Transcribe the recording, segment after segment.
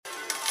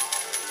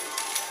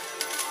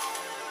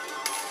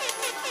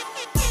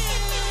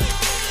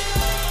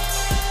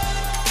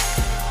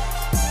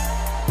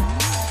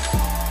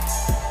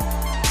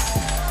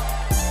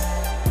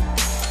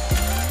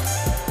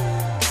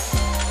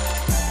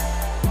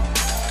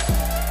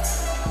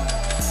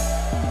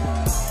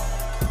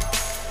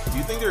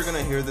you're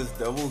gonna hear this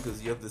double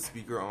because you have the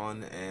speaker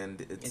on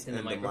and it's in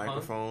the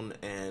microphone.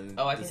 And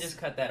I can just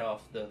cut that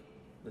off the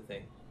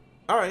thing.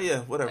 All right, yeah,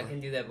 whatever. I can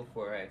do that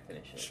before I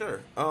finish it. Sure.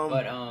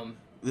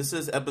 This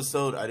is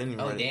episode. I didn't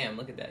even. Oh damn!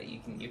 Look at that. You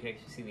can actually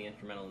see the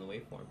instrumental in the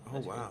waveform.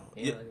 That's wow.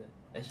 Yeah.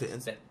 Like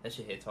that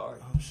shit hits hard.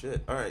 Oh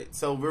shit! All right,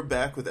 so we're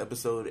back with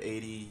episode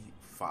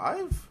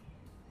 85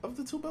 of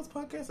the Two Belts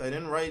podcast. I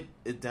didn't write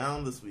it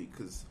down this week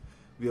because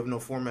we have no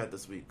format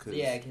this week. Because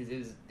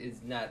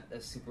it's not a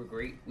super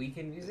great week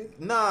in music.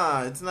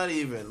 Nah, it's not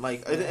even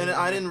like. And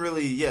I didn't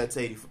really. Yeah, it's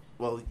 80.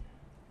 Well,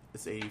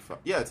 it's 85.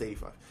 Yeah, it's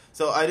 85.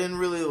 So I didn't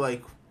really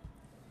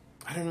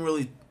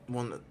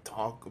want to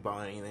talk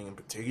about anything in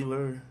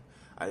particular.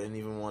 I didn't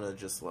even want to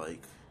just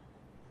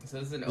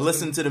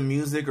listen to the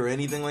music or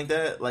anything like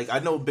that. Like, I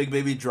know Big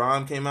Baby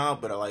Drum came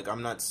out, but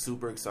I'm not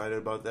super excited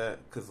about that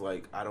because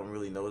I don't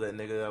really know that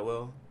nigga that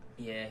well.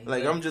 Yeah.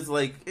 I'm just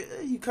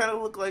you kind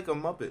of look like a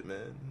Muppet,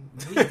 man.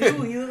 You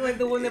do. You look like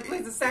the one that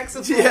plays the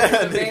saxophone in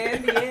the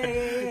band.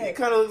 Yeah. You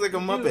kind of look like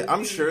a Muppet.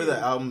 I'm sure the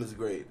album is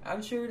great.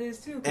 I'm sure it is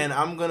too. And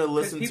I'm gonna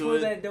listen to it. People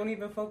that don't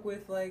even fuck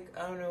with I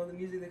don't know, the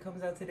music that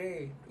comes out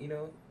today. You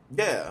know.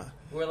 Yeah.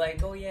 We're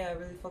like, oh yeah, I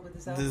really fuck with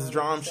this album. This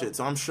drum shit.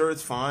 So I'm sure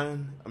it's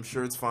fine. I'm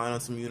sure it's fine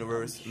on some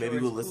universe. Sure, maybe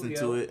we'll listen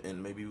to it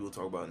and maybe we'll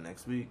talk about it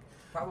next week.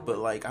 Probably.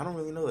 But I don't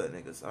really know that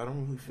nigga. So I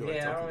don't really feel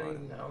like talking about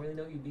it. I don't really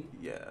know you, B.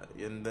 Yeah.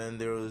 And then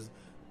there was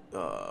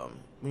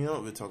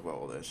we'll talk about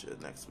all that shit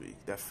next week.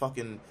 That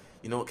fucking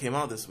what came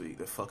out this week?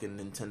 The fucking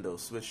Nintendo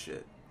Switch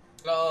shit.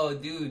 Oh,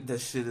 dude. That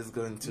shit is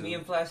going to... Me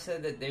and Flash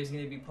said that there's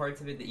going to be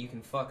parts of it that you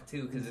can fuck,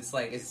 too, because it's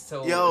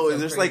so... Yo, it's so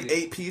there's crazy.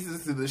 8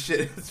 pieces to the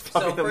shit. It's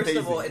fucking amazing. So, first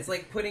of all, it's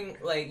like putting,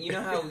 you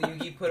know how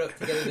Yugi put up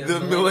together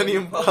the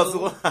Millennium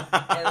Puzzle?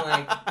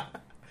 And,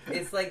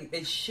 it's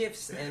it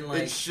shifts and,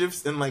 It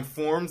shifts and,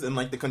 forms, and,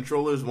 the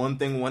controller's one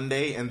thing one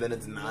day, and then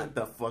it's not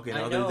the fucking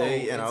other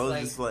day, and I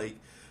was just like...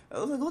 I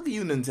was like, look at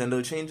you,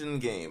 Nintendo, changing the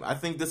game. I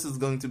think this is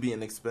going to be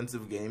an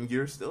expensive Game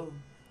Gear still.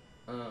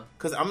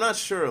 Because I'm not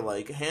sure,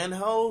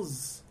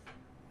 handhelds,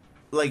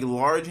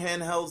 large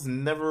handhelds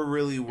never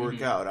really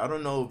work out. I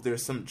don't know if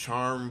there's some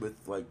charm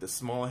with, the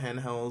small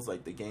handhelds,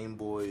 the Game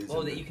Boys.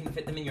 Oh, that you can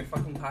fit them in your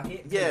fucking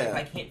pocket? Yeah. If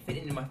I can't fit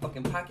it in my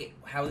fucking pocket,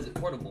 how is it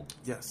portable?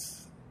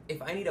 Yes.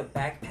 If I need a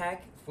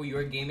backpack for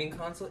your gaming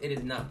console, it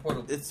is not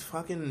portable. It's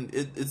fucking...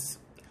 It's...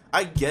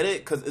 I get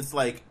it, because it's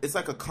like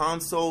a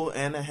console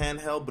and a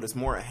handheld, but it's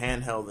more a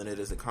handheld than it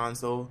is a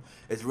console.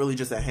 It's really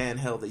just a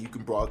handheld that you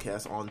can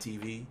broadcast on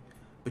TV,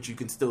 but you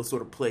can still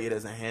sort of play it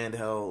as a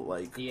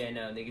handheld, Yeah,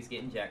 no, niggas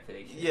getting jacked for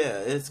that shit. Yeah,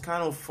 it's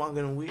kind of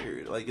fucking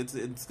weird.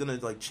 It's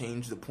gonna,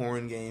 change the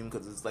porn game,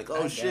 because it's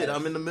oh shit,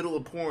 I'm in the middle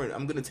of porn.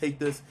 I'm gonna take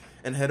this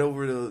and head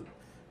over to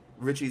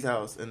Richie's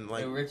house and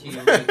Richie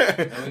and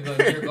we go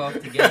jerk off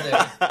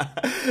together.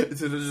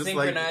 So just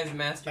synchronized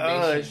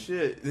masturbation. Oh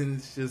shit! And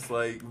it's just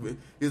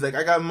he's like,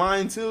 I got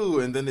mine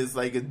too, and then it's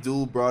a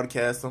dual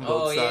broadcast on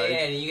both sides. Yeah,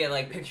 and you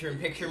get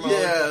picture-in-picture mode.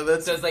 Yeah,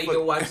 that's so it's you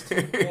can watch 2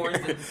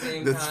 porns at the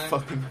same time. That's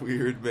fucking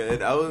weird,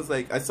 man. I was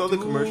I saw the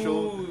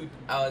commercial.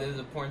 Oh, there was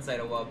a porn site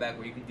a while back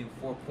where you could do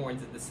 4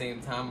 porns at the same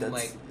time. I'm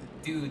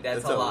dude,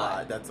 that's a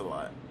lot. That's a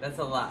lot. That's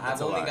a lot.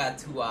 I've only got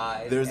 2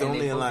 eyes. There's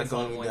only a lot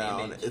going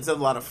down. Image. It's a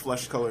lot of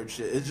flesh-colored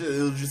shit.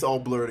 It was just all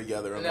blur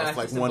together.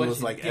 Unless one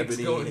was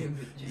ebony.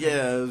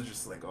 Yeah, it was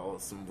just all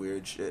some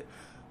weird shit.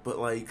 But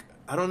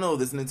I don't know,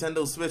 this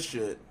Nintendo Switch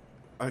shit,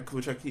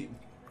 which I keep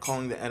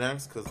calling the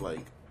NX because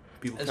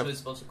people. That's what it's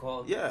supposed to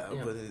call it. Yeah,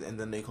 but and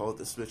then they call it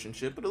the Switch and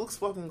shit. But it looks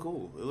fucking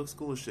cool. It looks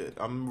cool as shit.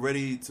 I'm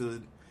ready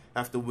to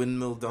have to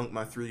windmill dunk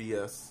my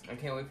 3DS. I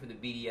can't wait for the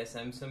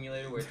BDSM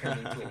simulator where it turns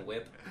into a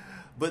whip.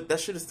 But that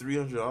shit is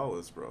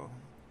 $300, bro.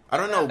 I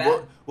don't know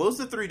what was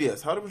the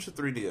 3DS. How much did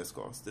the 3DS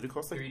cost? Did it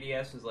cost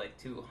 3DS was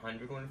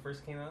 $200 when it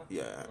first came out.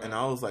 Yeah, right. And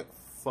I was like,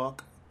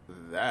 fuck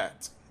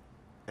that.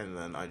 And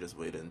then I just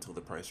waited until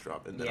the price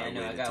dropped. And then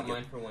I got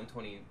mine for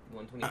 $125.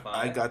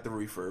 I got the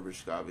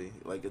refurbished copy.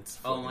 It's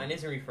fucking... mine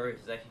isn't refurbished.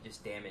 It's actually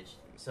just damaged.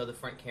 So the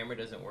front camera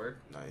doesn't work.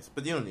 Nice.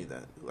 But you don't need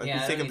that. You're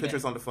taking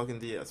pictures on the fucking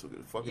DS.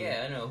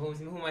 Yeah, I know. Who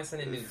am I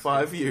sending news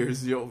 5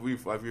 years. We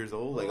 5 years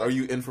old. Are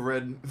you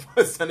infrared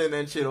sending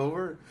that shit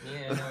over?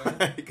 Yeah, I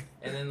know.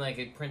 And then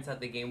it prints out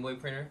the Game Boy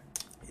printer.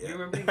 Yeah. You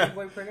remember the Game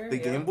Boy printer? The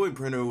Game Boy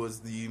printer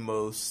was the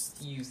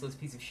most... useless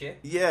piece of shit?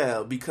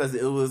 Yeah, because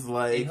it was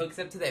it hooks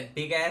up to that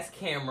big-ass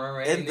camera,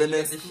 right? And then you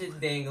have the shit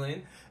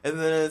dangling. And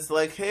then it's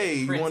hey,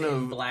 you want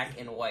to... black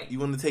and white. You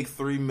want to take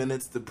 3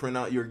 minutes to print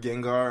out your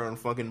Gengar on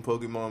fucking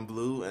Pokemon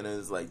Blue, and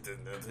it's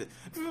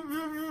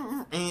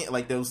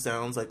those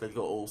sounds the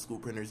old school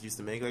printers used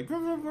to make, and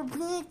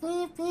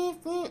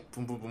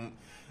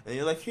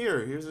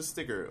you're here's a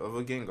sticker of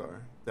a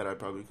Gengar that I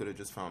probably could have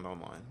just found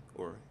online,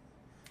 or...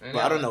 But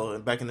I don't know.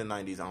 Back in the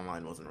 90s,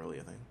 online wasn't really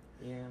a thing.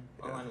 Yeah,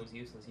 online was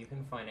useless. You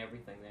couldn't find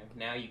everything there.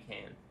 Now you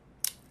can.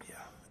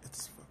 Yeah,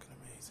 it's fucking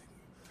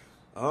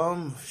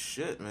amazing.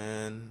 Shit,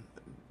 man.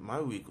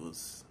 My week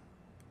was...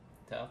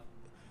 tough?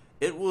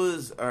 It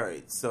was...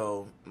 Alright,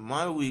 so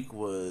my week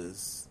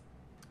was...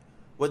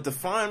 What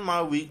defined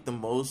my week the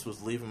most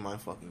was leaving my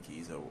fucking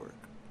keys at work.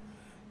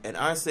 And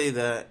I say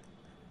that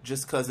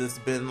just because it's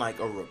been like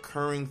a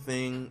recurring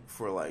thing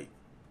for like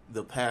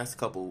the past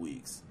couple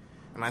weeks.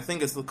 And I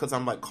think it's because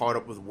I'm like caught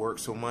up with work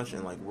so much,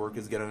 and like work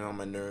is getting on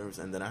my nerves,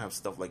 and then I have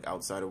stuff like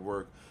outside of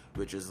work,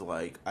 which is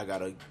like I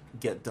gotta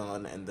get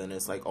done, and then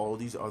it's like all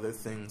these other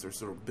things are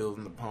sort of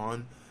building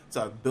upon.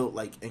 So I've built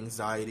like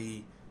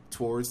anxiety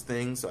towards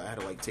things, so I had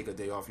to like take a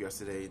day off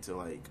yesterday to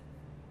like.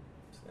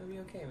 It's gonna be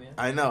okay, man.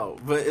 I know,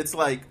 but it's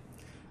like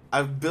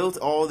I've built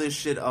all this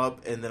shit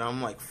up, and then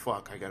I'm like,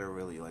 fuck, I gotta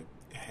really like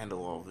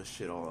handle all this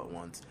shit all at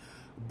once.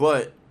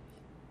 But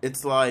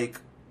it's like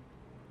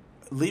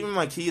leaving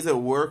my keys at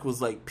work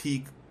was like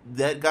peak.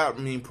 That got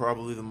me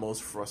probably the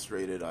most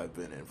frustrated I've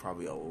been in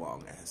probably a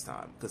long ass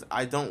time, because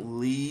I don't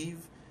leave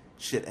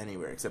shit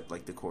anywhere except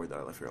like the cord that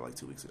I left here like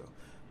 2 weeks ago.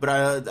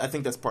 But I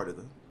think that's part of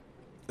the.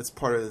 It's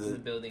part of the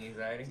building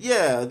anxiety.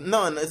 Yeah,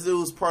 no, and it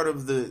was part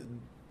of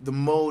the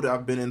mode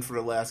I've been in for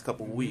the last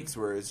couple weeks,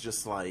 where it's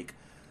just like,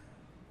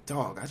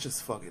 dog,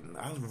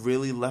 I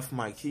really left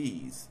my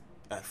keys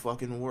at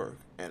fucking work,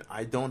 and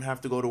I don't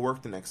have to go to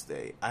work the next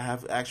day. I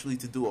have actually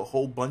to do a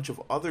whole bunch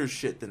of other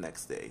shit the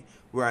next day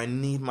where I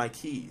need my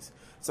keys.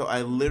 So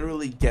I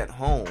literally get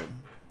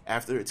home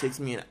after it takes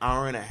me an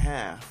hour and a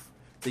half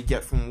to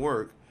get from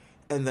work,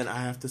 and then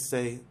I have to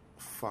say,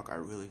 fuck, I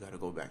really gotta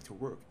go back to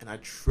work. And I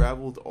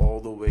traveled all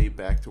the way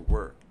back to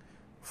work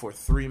for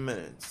 3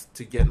 minutes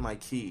to get my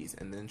keys,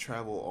 and then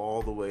travel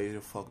all the way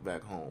to fuck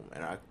back home.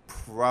 And I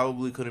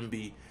probably couldn't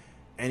be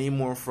any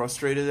more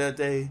frustrated that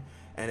day.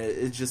 And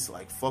it just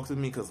like fucked with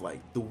me, because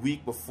like the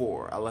week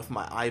before I left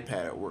my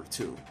iPad at work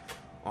too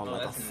on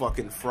like a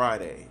fucking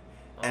Friday,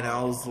 and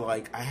I was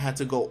like, I had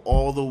to go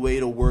all the way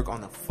to work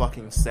on a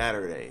fucking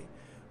Saturday,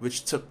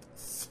 which took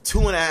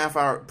 2.5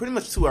 hours, pretty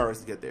much 2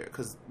 hours to get there,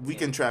 because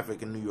weekend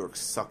traffic in New York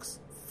sucks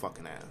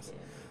fucking ass.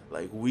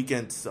 Like,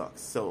 weekend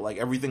sucks. So like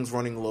everything's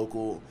running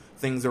local,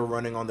 things are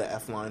running on the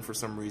F line for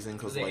some reason,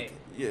 because like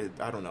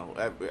I don't know,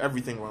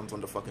 everything runs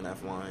on the fucking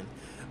F line.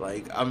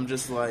 Like, I'm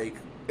just like.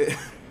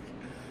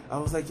 I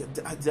was like,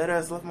 I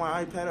deadass left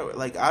my iPad.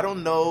 Like, I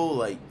don't know.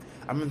 Like,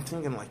 I've been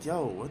thinking, like,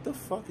 yo, what the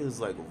fuck is,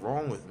 like,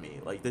 wrong with me?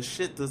 Like, this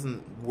shit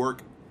doesn't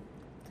work.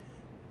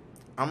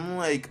 I'm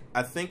like,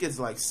 I think it's,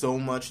 like, so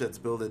much that's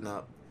building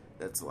up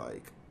that's,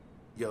 like,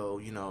 yo,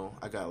 you know,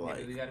 I got, like.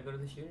 Maybe we gotta go to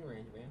the shooting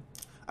range, man.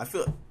 I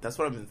feel, that's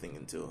what I've been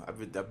thinking, too. I've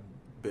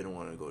been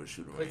wanting to go to the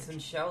shooting range. Put some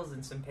shells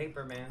and some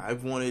paper, man.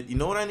 I've wanted, you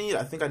know what I need?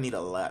 I think I need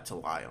a lap to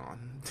lie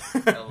on.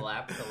 A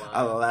lap to lie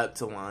on? A lap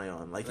to lie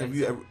on. Like have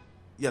you ever,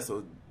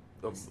 so...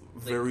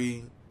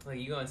 very like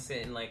you gonna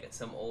sit in like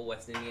some old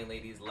West Indian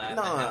lady's lap?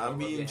 Nah, I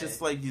mean just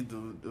head. Like you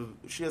do.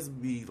 She has to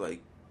be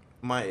like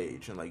my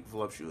age and like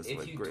voluptuous. If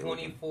like, you great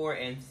 24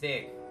 looking. And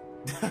thick,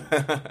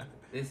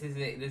 this is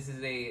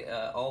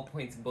a all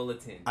points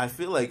bulletin. I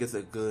feel like it's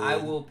a good. I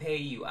will pay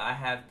you. I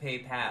have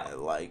PayPal.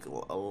 Like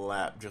a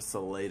lap just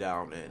to lay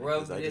down in.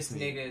 Rub this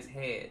nigga's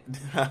head.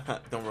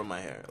 Don't rub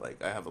my hair.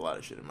 Like I have a lot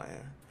of shit in my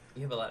hair.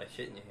 You have a lot of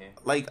shit in your hair.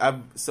 Like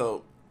I've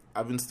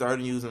been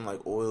starting using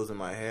like oils in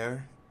my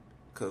hair.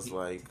 Cause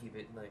like to keep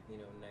it like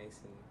nice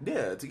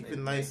and to keep it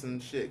nice and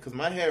shit. Cause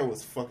my hair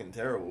was fucking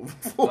terrible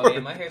before. Oh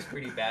yeah, my hair's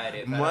pretty bad.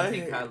 If I don't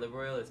take cod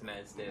liver oil, it's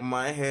mad stiff.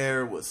 My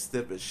hair was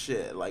stiff as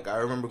shit. Like I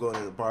remember going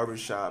to the barber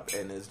shop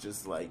and it's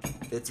just like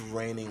it's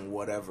raining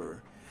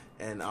whatever,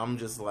 and I'm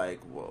just like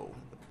whoa,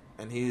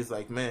 and he's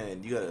like,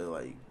 man, you gotta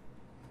like.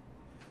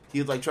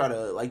 He'd like try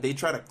to like they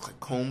try to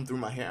comb through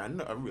my hair.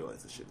 I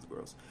realize this shit is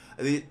gross.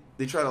 They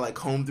try to like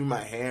comb through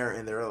my hair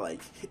and they're like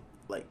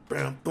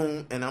bam,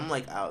 boom, and I'm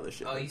like out of the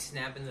shit. Oh, you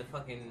snapping the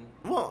fucking.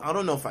 Well, I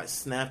don't know if I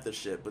snapped the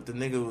shit, but the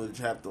nigga would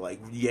have to like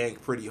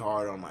yank pretty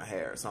hard on my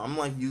hair. So I'm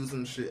like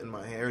using shit in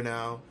my hair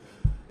now.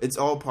 It's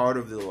all part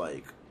of the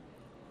like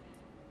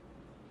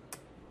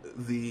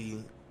I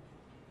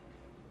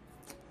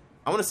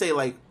want to say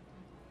like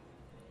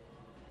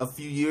a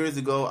few years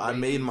ago, I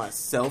made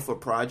myself a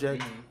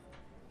project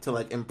to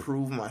like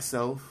improve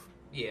myself.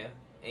 Yeah,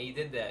 and you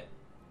did that.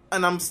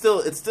 And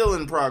it's still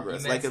in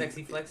progress. You like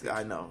sexy flexes.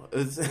 I know.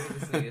 It's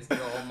still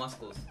all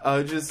muscles.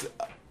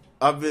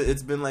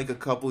 It's been like a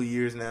couple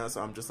years now,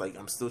 so I'm just like,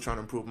 I'm still trying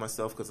to improve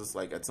myself, because it's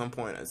like, at some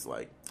point, it's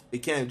like, it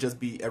can't just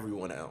be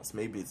everyone else.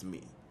 Maybe it's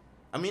me.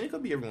 I mean, it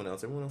could be everyone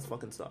else. Everyone else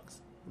fucking sucks.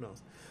 Who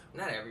knows?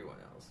 Not everyone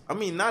else. I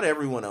mean, not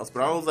everyone else,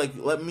 but I was like,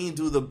 let me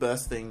do the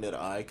best thing that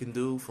I can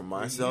do for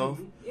myself.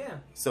 Yeah.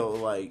 So,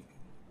 like,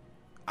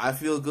 I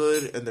feel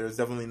good, and there's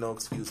definitely no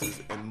excuses,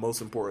 and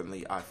most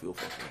importantly, I feel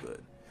fucking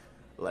good.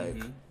 Like,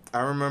 I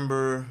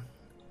remember...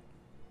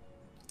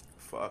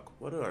 Fuck,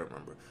 what do I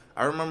remember?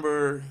 I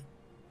remember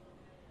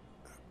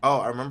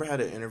I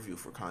had an interview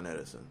for Con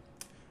Edison.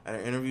 I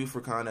had an interview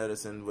for Con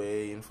Edison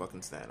way in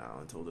fucking Staten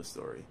Island. Told this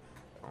story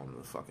on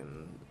the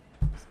fucking...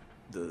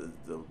 The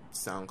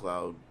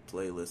SoundCloud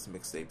playlist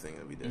mixtape thing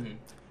that we did.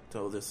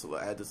 Told this...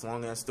 I had this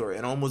long-ass story,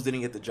 and I almost didn't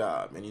get the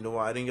job. And you know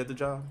why I didn't get the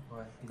job?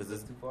 Why? Because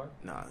it's too far?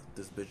 Nah,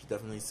 this bitch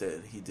definitely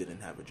said he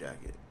didn't have a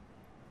jacket.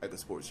 Like a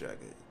sports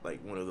jacket.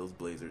 Like one of those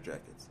blazer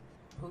jackets.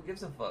 Who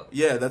gives a fuck?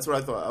 Yeah, that's what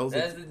I thought. I was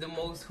that's the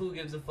most who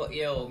gives a fuck.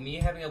 Yo, me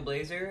having a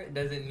blazer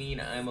doesn't mean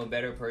I'm a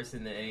better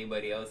person than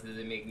anybody else. It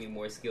doesn't make me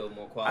more skilled,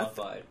 more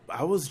qualified.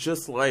 I was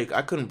just like,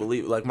 I couldn't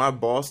believe, like, my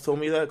boss told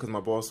me that, because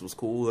my boss was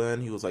cool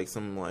then. He was like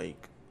some,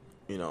 like,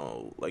 you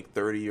know, like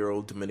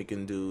 30-year-old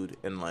Dominican dude,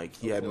 and like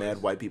he had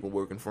mad white people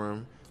working for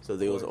him, so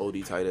they was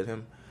OD tight at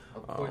him.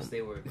 Of course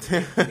they were.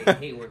 They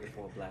hate working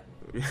for a black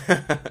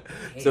man.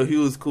 So he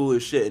was cool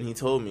as shit, and he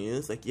told me,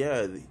 it's like,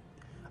 yeah,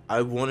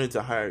 I wanted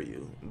to hire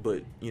you,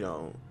 but, you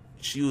know,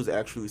 she was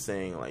actually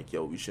saying, like,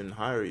 yo, we shouldn't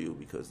hire you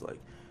because, like,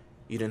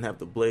 you didn't have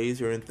the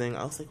blaze or anything.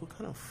 I was like, what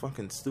kind of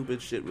fucking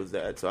stupid shit was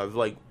that? So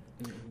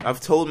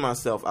I've told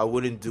myself I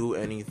wouldn't do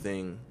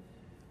anything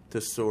to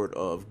sort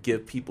of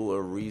give people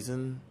a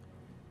reason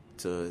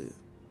to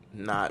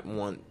not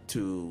want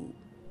to,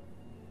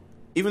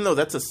 even though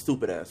that's a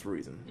stupid ass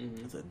reason.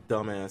 Mm-hmm. It's a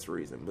dumb ass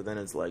reason. But then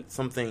it's like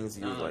some things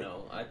you like.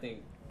 No, I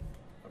think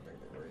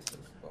they're racist,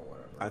 but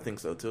whatever. I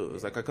think so too.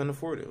 It's like I couldn't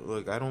afford it.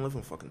 Look, I don't live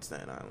in fucking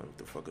Staten Island. What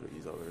the fuck are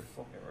these other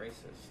fucking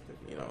racist?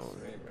 You know,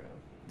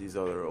 these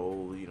other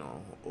old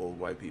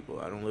white people.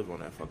 I don't live on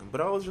that fucking.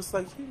 But I was just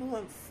like, you know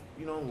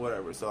what,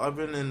 whatever. So I've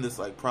been in this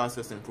like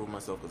process to improve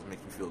myself because it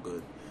makes me feel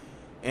good.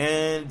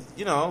 And,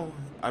 you know,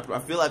 I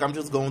feel like I'm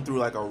just going through,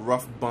 like, a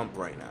rough bump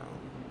right now.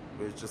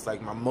 It's just,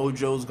 like, my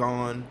mojo's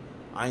gone.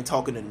 I ain't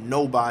talking to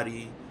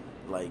nobody.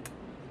 Like...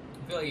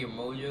 You feel like your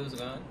mojo's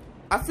gone?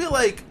 I feel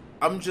like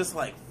I'm just,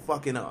 like,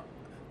 fucking up.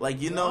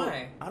 Like, you know...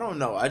 Why? I don't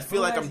know. I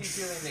feel like I'm... Why is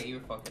he feeling that you're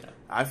fucking up?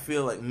 I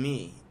feel like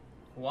me.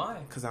 Why?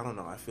 Because I don't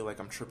know. I feel like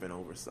I'm tripping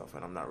over stuff,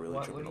 and I'm not really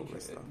tripping over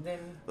stuff. Then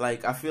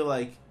like, I feel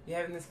like... You're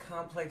having this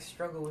complex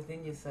struggle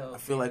within yourself. I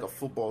feel like a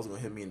football's going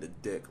to hit me in the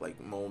dick, like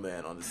Mole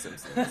Man on The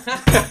Simpsons.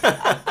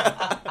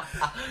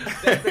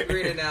 That's a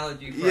great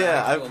analogy for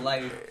actual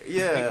life.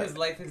 Yeah. Because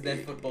life is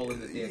that football in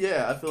the dick.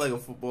 Yeah, I feel like a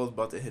football's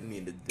about to hit me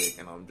in the dick,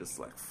 and I'm just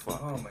like,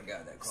 fuck. Oh my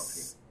god, that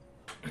coffee.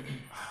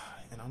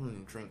 And I don't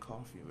even drink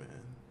coffee, man.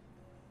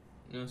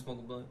 You don't smoke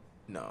a blunt?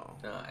 No.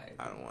 No,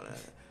 I don't want to.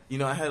 You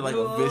know, I had like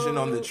a vision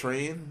on the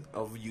train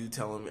of you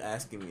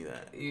asking me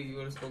that. You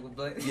want to smoke a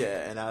blunt?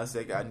 Yeah, and I was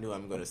like, I knew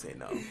I'm going to say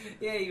no.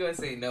 Yeah, you're going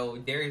to say no.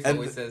 Darius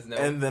always says no.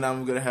 And then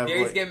I'm going to have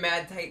Darius get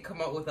mad tight,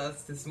 come up with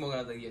us to smoke. I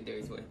was like, yeah,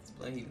 Darius wants this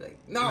blunt. He's like,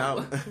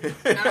 no.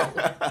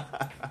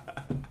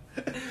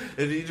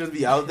 Did he just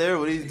be out there?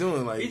 What are you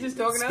doing? Like, he's just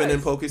talking spinning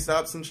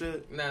Pokestops and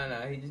shit?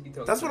 No. He just be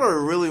talking. That's what I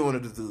really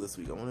wanted to do this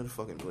week. I wanted to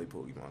fucking play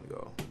Pokemon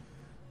Go.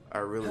 I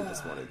really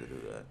just wanted to do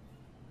that.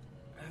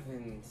 I've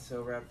been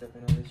so wrapped up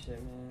in all this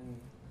shit, man.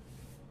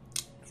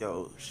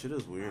 Yo, shit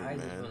is weird, man.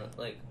 Just wanna,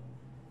 like,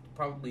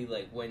 probably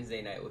like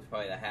Wednesday night was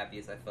probably the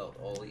happiest I felt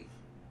all week.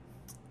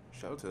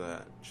 Shout out to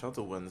that. Shout out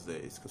to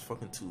Wednesdays, because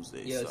fucking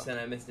Tuesdays. Yo, son,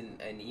 I missed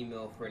an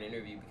email for an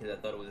interview because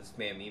I thought it was a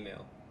spam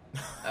email.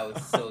 I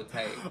was so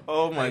tight.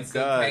 Oh my god!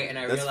 So tight, and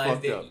I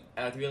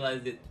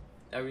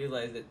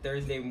realized it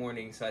Thursday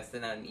morning, so I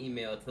sent out an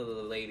email to the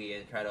lady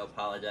and tried to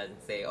apologize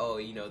and say, "Oh,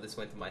 you know, this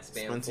went to my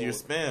spam." Went to your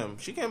spam.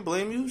 She can't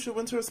blame you. She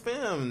went to her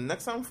spam.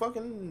 Next time,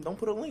 fucking don't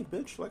put a link,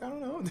 bitch. Like I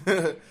don't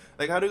know.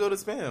 Like how'd it go to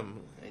spam?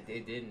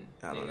 It didn't.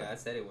 I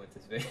said it went to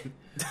spam.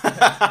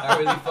 I I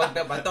really fucked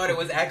up. I thought it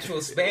was actual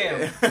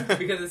spam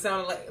because it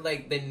sounded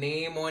like the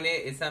name on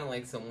it. It sounded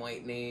like some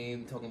white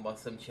name talking about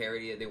some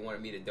charity that they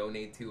wanted me to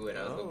donate to, and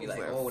I was gonna be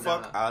like, "Oh,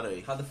 fuck nah.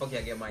 How the fuck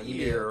y'all get my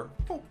email?"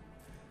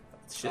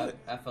 Shit.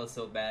 I felt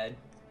so bad.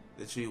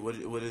 Did she? What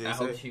did they say? I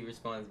hope she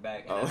responds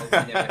back, and I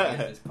hope she never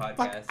hears this podcast.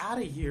 Fuck out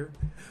of here.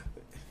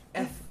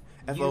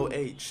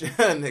 F-O-H.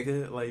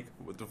 Nigga, like,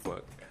 what the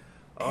fuck?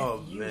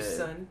 Oh, man.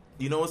 Son.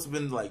 You know what's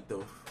been, like,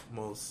 the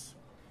most...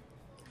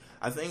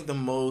 I think the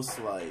most,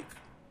 like,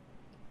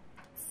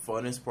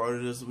 funnest part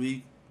of this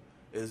week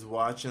is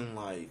watching,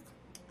 like...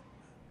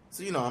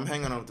 So, you know, I'm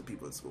hanging out with the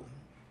people at school.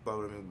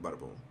 Bada bing, bada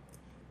boom.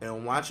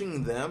 And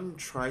watching them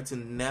try to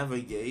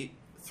navigate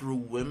through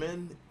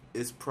women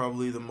is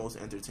probably the most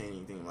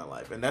entertaining thing in my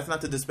life. And that's not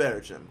to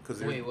disparage them.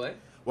 Wait, what?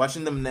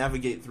 Watching them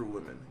navigate through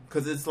women.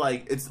 Because it's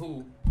like... it's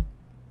who?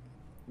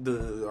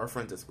 Our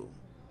friends at school.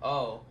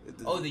 Oh,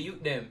 the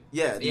youth them.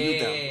 Yeah, the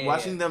youth them. Yeah.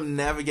 Watching them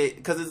navigate...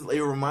 Because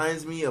it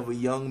reminds me of a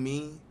young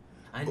me.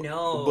 I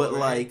know. But, right?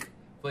 like...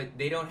 But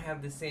they don't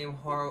have the same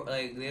horror...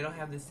 Like, they don't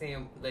have the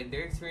same... Like,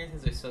 their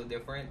experiences are so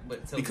different,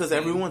 but so... Because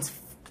everyone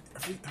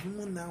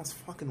now is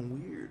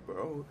fucking weird,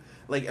 bro.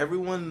 Like,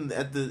 everyone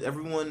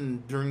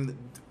during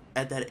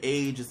at that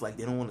age is like,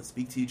 they don't want to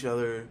speak to each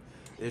other.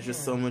 There's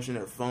just so much in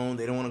their phone.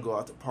 They don't want to go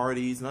out to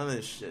parties. None of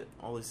this shit.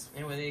 All this.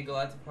 And when they go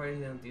out to parties,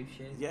 they don't do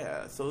shit.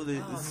 Yeah. So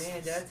man,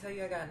 did I tell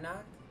you I got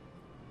knocked?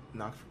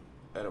 Knocked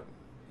at a...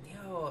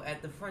 Yo,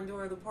 at the front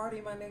door of the party,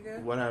 my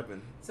nigga. What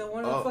happened? So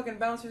one of the fucking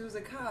bouncers was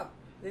a cop.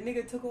 The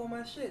nigga took all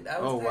my shit.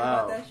 I was talking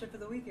about that shit for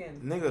the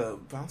weekend.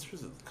 Nigga,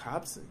 bouncers and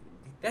cops?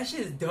 That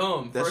shit is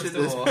dumb. First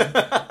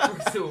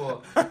of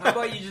all, how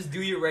about you just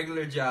do your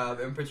regular job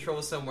and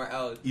patrol somewhere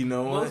else? You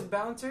know what? Most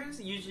bouncers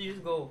usually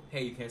just go,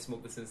 "Hey, you can't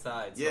smoke this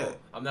inside, so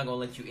I'm not gonna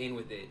let you in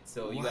with it.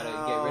 So you gotta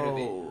get rid of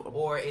it."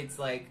 Or it's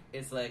like,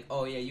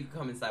 "Oh yeah, you can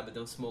come inside, but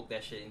don't smoke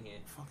that shit in here."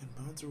 Fucking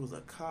bouncer was a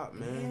cop,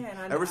 man.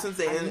 I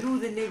knew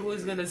the nigga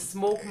was gonna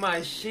smoke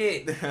my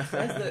shit.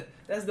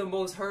 That's the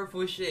most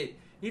hurtful shit.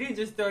 He didn't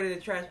just throw it in the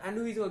trash. I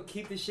knew he was gonna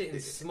keep the shit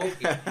and smoke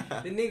it.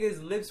 The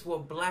nigga's lips were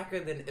blacker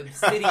than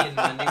obsidian,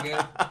 my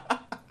nigga.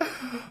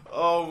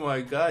 Oh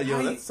my god,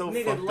 yo, that's so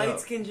fucked up. Nigga,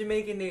 light-skinned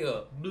Jamaican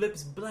nigga,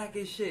 lips black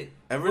as shit.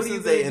 Ever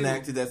since they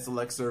enacted that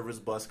select service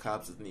bus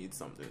cops need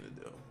something to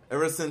do.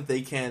 Ever since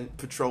they can't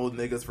patrol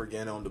niggas for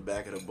getting on the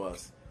back of the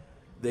bus,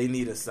 they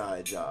need a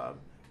side job.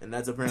 And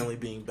that's apparently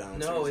being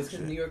bouncers. No, it's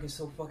because New York is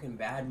so fucking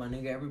bad, my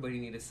nigga. Everybody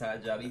need a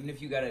side job, even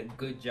if you got a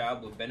good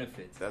job with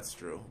benefits. That's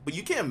true. But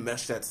you can't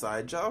mesh that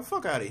side job.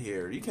 Fuck out of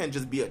here. You can't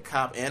just be a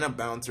cop and a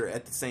bouncer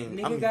at the same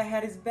time. Nigga guy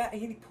had his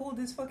he pulled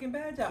his fucking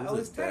badge out. I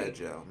was tight.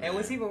 Job, and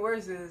what's even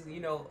worse is,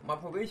 my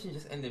probation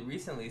just ended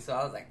recently, so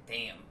I was like,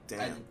 damn.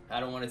 I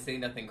don't want to say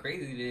nothing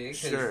crazy today,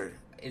 because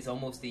it's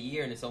almost a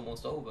year and it's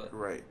almost over.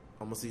 Right.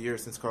 Almost a year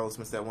since Carlos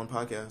missed that one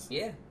podcast.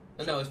 Yeah.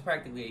 No, it's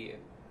practically a year.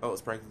 Oh,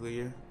 it's practically a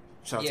year?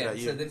 Shout out to that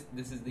year. So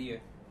this is the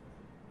year.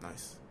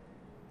 Nice.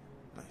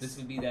 This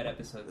would be that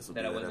episode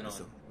that I wasn't on.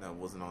 That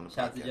wasn't on the podcast.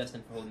 Shout out to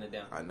Justin for holding it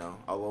down. I know.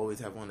 I'll always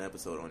have one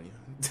episode on you.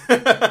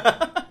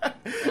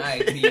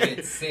 Alright, till you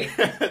get sick.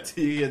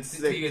 Till you get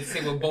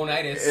sick with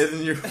bonitis.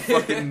 And you're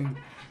fucking...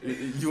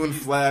 you and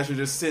Flash are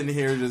just sitting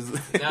here just...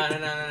 No.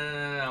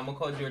 I'm gonna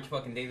call George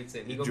fucking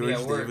Davidson. He gonna be at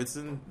work. George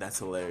Davidson? That's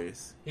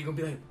hilarious. He gonna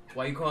be like,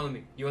 why you calling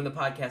me? You on the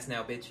podcast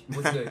now, bitch.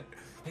 What's good?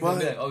 He's gonna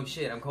be like, oh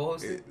shit, I'm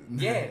co-hosting?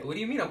 Yeah, what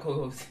do you mean I'm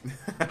co-hosting?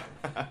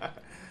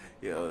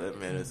 Yo, that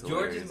man is George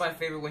hilarious. Is my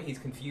favorite when he's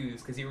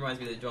confused, because he reminds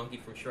me of the donkey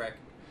from Shrek.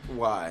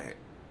 Why?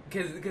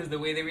 Because the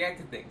way they react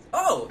to things.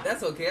 Oh,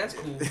 that's okay, that's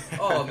cool.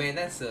 Oh man,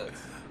 that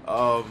sucks.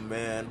 Oh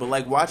man, but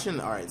like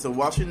watching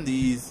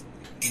these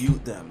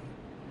them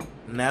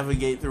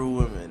navigate through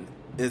women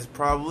is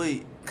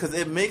probably, because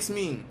it makes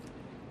me,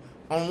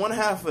 on one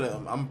half of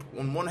them,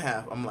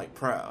 I'm like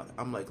proud.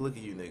 I'm like, look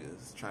at you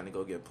niggas trying to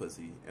go get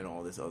pussy and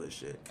all this other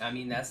shit. I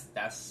mean,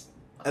 that's.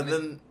 And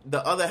then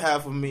the other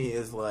half of me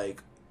is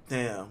like,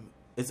 damn,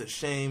 it's a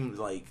shame,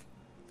 like,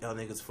 y'all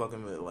niggas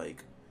fucking with,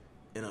 like,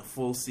 in a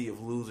full sea of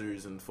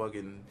losers and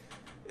fucking,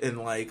 and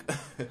like,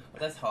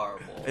 that's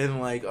horrible. And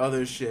like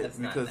other shit. That's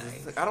because not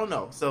nice. It's, I don't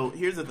know. So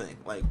here's the thing,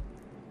 like,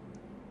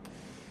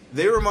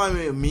 they remind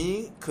me of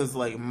me because,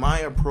 like, my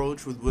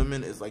approach with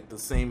women is, like, the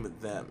same with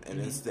them. And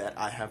it's that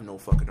I have no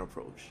fucking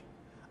approach.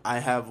 I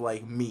have,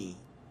 like, me,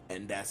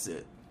 and that's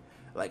it.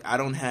 Like, I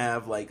don't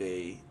have, like,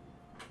 a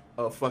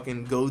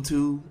fucking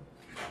go-to.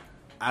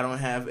 I don't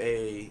have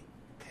a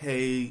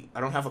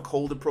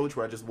cold approach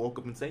where I just walk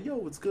up and say, yo,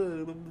 what's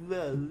good?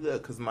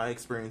 Because my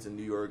experience in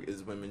New York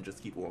is women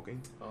just keep walking.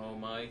 Oh,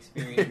 my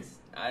experience...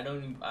 I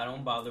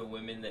don't bother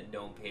women that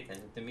don't pay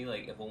attention to me.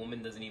 Like, if a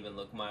woman doesn't even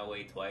look my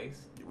way twice,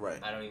 right?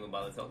 I don't even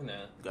bother talking to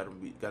her. Gotta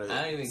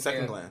I don't even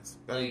second care. Glance.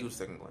 Gotta do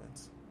second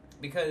glance.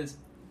 Because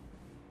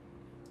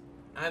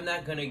I'm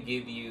not gonna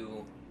give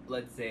you,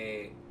 let's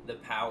say, the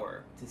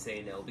power to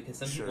say no, because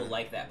some people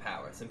like that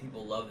power. Some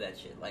people love that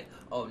shit. Like,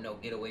 oh no,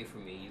 get away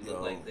from me. You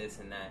look like this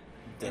and that.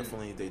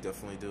 Definitely, they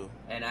definitely do.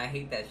 And I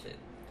hate that shit.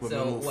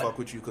 Women will fuck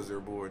with you because they're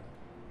bored.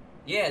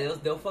 Yeah,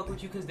 they'll fuck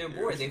with you because they're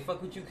bored. They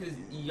fuck with you because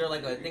you're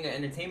like a thing of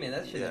entertainment.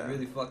 That shit is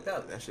really fucked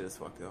up. That shit is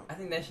fucked up. I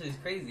think that shit is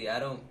crazy.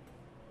 I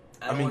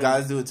mean,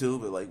 guys do it too,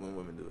 but like when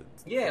women do it.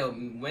 Yeah,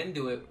 men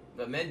do it,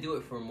 but men do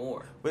it for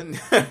more. Men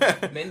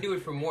do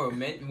it for more.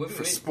 Women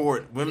for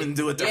sport. Women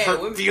do it to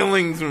hurt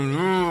feelings.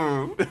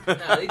 Nah,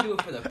 they do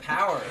it for the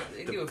power.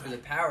 They do it for the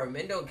power.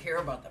 Men don't care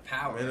about the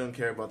power. Men don't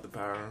care about the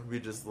power.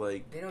 We just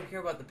like... They don't care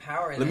about the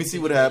power. Let me see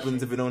what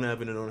happens. If it don't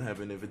happen, it don't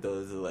happen. If it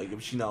does, like,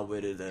 if she not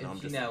with it, then I'm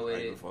just not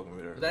fucking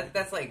with her.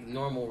 That's like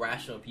normal,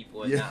 rational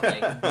people, and not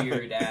like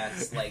weird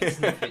ass, like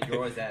sniff at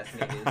drawers ass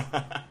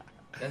niggas.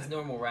 That's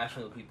normal,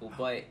 rational people,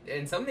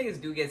 and some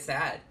niggas do get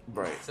sad.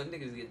 Right. Some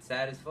niggas get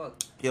sad as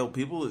fuck. Yo,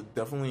 people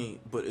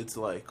definitely, but it's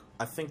like,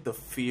 I think the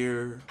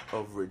fear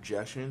of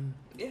rejection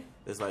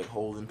is like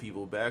holding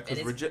people back. And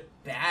it's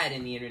bad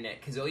in the internet,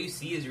 because all you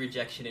see is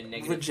rejection and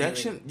negative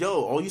rejection. Feeling.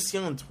 Yo, all you see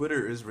on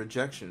Twitter is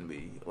rejection,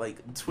 B.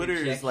 Like, Twitter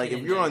is like,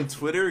 if you're on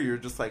Twitter, you're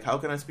just like, how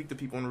can I speak to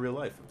people in real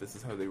life if this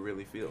is how they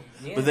really feel?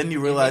 Yeah. But then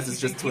you realize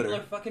it's just Twitter.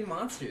 People are fucking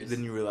monsters.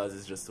 Then you realize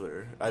it's just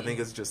Twitter. I think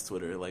it's just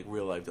Twitter. Like,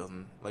 real life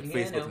doesn't, like,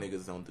 Facebook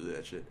niggas don't do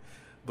that shit.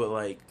 But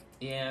like,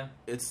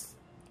 it's,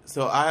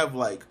 so I have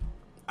like,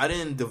 I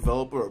didn't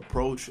develop an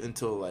approach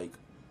until like,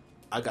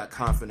 I got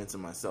confidence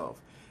in myself.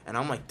 And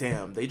I'm like,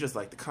 damn, they just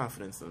like the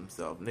confidence in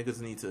themselves.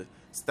 Niggas need to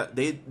stop.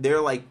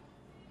 They're like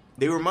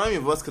They remind me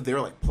of us because they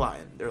were like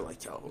plotting. They're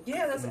like, yo,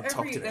 yeah, that's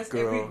every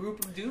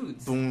group of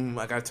dudes. Boom,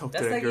 I gotta talk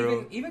to that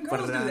girl. Even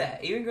girls do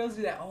that. Even girls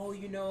do that. Oh,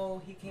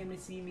 he came to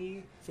see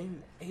me.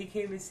 He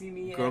came to see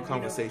me. Girl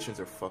conversations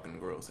are fucking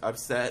gross. I've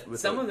sat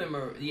with some of them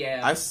are.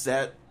 Yeah, I've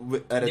sat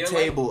at a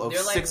table of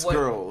 6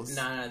 girls.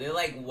 Nah, they're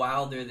like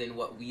wilder than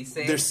what we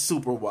say. They're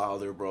super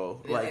wilder,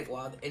 bro. They're like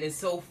wild, and it's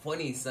so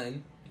funny,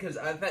 son. Because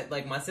I've had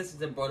like my sisters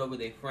have brought over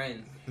their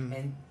friends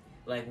and.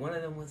 Like, one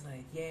of them was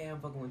like, yeah,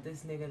 I'm fucking with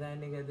this nigga, that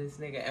nigga, this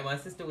nigga. And my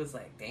sister was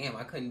like, damn,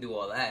 I couldn't do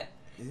all that.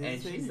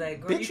 And she's like,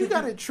 girl, bitch, you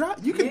gotta try.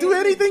 You can do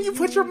anything you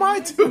put your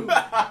mind to.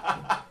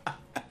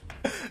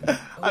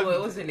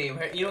 What was her name?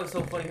 You know what's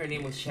so funny? Her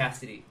name was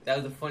Chastity. That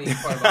was the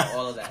funniest part about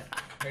all of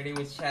that. Her name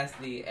was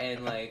Chastity,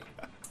 and, like,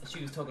 she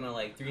was talking to,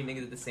 like, 3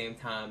 niggas at the same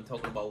time,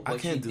 talking about what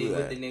she did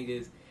with the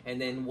niggas. And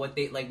then what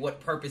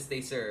purpose they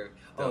serve.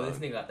 Oh, this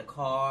nigga got the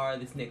car.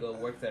 This nigga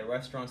works at a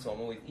restaurant, so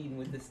I'm always eating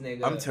with this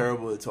nigga. I'm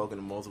terrible at talking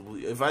to multiple.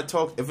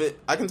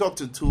 I can talk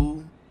to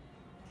 2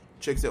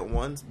 chicks at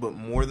once, but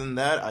more than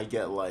that, I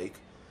get like,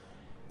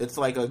 it's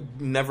like a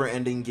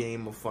never-ending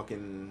game of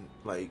fucking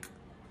like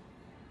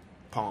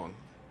Pong.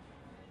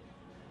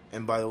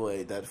 And by the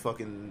way, that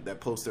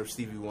poster of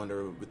Stevie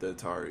Wonder with the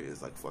Atari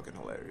is like fucking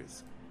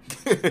hilarious.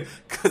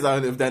 Because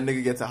if that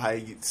nigga gets a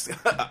high,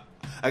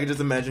 I can just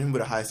imagine him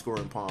with a high score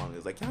in Pong.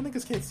 It's like, y'all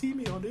niggas can't see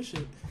me on this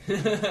shit.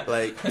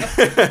 Like,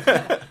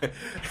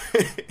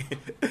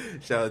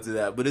 shout out to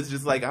that. But it's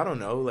just like, I don't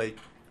know, like.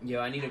 Yo,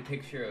 I need a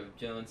picture of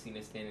John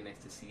Cena standing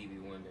next to Stevie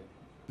Wonder.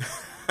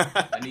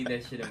 I need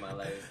that shit in my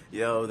life.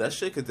 Yo, that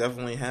shit could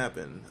definitely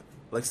happen.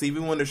 Like, Stevie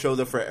Wonder shows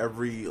up for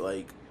every,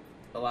 like.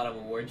 A lot of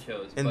award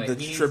shows. And the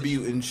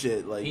tribute and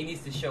shit. Like, he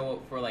needs to show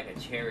up for, like, a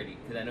charity.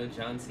 Because I know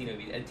John Cena,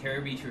 a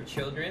charity for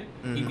children,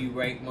 he'd be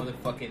right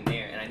motherfucking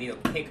there. And I need a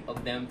pic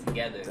of them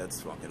together.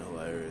 That's fucking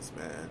hilarious,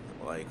 man.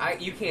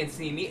 Like, you can't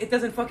see me. It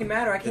doesn't fucking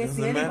matter. I can't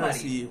see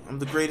anybody. I'm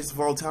the greatest of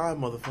all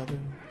time, motherfucker.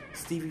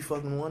 Stevie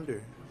fucking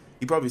Wonder.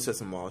 He probably says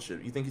some wild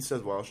shit. You think he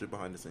says wild shit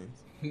behind the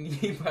scenes?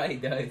 He probably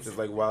does. It's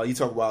like wild. You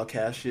talk wild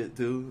cash shit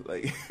too,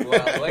 like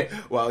wild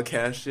what? Wild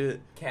cash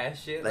shit.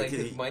 Cash shit, like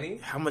his money.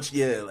 How much?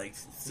 Yeah, like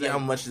see how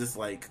much this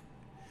like.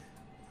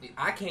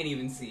 I can't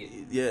even see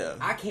it. Yeah,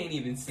 I can't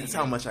even see. That's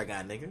how much I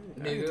got, nigga.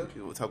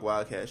 We'll talk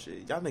wild cash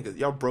shit. Y'all niggas,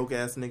 y'all broke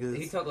ass niggas.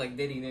 He talk like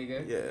Diddy,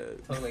 nigga. Yeah,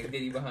 talk like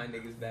Diddy behind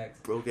niggas' backs.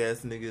 Broke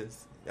ass niggas.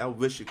 I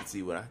wish you could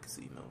see what I could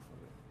see, no.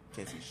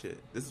 Can't see shit.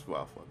 This is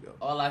wild fuck, yo.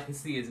 All I can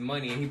see is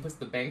money, and he puts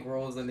the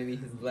bankrolls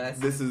underneath his glasses.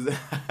 This is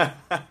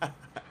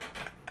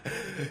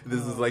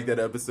this is like that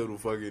episode of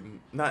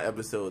fucking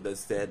that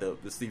stand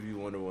up, the Stevie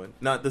Wonder one,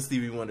 not the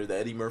Stevie Wonder, the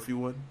Eddie Murphy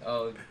one.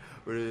 Oh,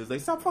 where it was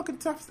like stop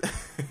fucking stop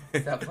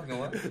fucking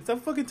what?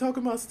 Stop fucking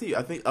talking about Steve.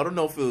 I don't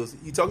know if it was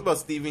he talked about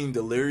Stevie and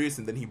Delirious,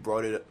 and then he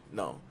brought it up.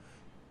 No.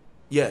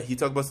 Yeah, he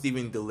talked about Stevie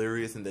and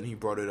Delirious, and then he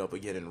brought it up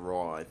again in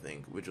Raw, I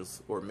think, which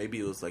was, or maybe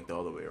it was like the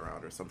other way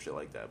around or some shit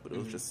like that, but it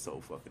was just so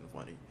fucking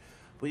funny.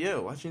 But yeah,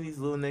 watching these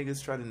little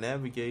niggas try to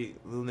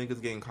navigate, little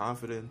niggas getting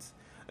confidence,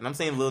 and I'm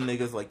saying little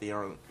niggas like they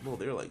aren't, well,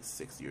 they're like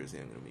 6 years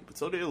younger than me, but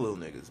so they're little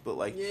niggas, but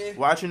like,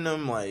 watching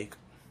them like,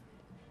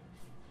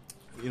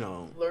 you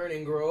know, learn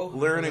and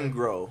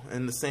grow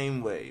in the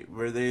same way,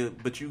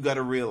 but you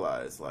gotta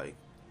realize, like,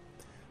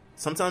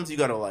 sometimes you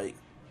gotta like,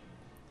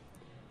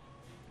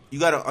 you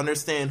gotta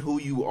understand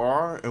who you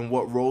are and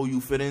what role you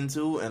fit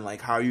into, and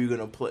like how are you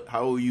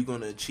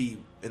gonna achieve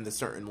in the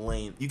certain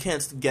lane. You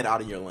can't get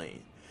out of your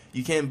lane.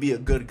 You can't be a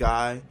good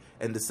guy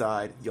and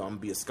decide, yo, I'm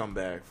gonna be a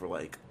scumbag for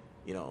like,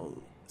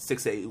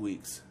 6 to 8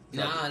 weeks.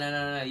 No.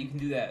 You can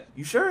do that.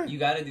 You sure? You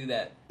gotta do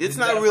that. It's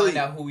not really.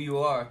 Find out who you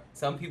are.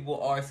 Some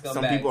people are scumbags.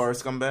 Some people are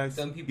scumbags.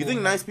 Some people. You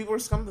think nice people are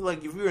scumbags?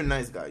 Like, if you're a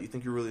nice guy, you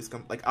think you're really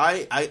scumbag? Like,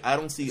 I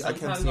don't see.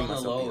 Sometimes I can't see on the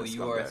myself low, being a scumbag.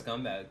 you are a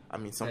scumbag. I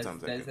mean,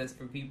 sometimes that's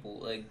for people.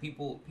 Like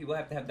people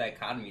have to have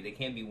dichotomy. They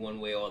can't be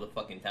one way all the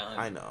fucking time.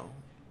 I know.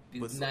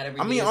 Not every.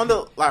 I mean, on the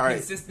all right.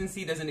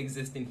 Consistency doesn't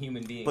exist in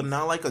human beings. But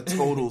not like a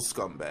total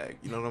scumbag.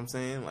 You know what I'm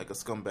saying? Like a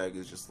scumbag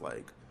is just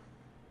like.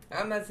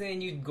 I'm not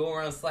saying you go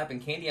around slapping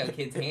candy out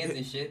kids' hands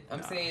and shit.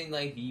 I'm saying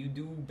like you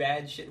do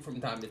bad shit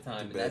from time to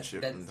time. That's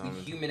the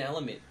human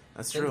element.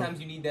 That's true. Sometimes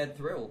you need that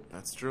thrill.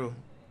 That's true.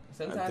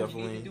 Sometimes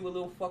you need to do a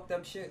little fucked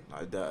up shit.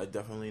 I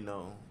definitely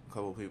know a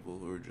couple people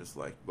who are just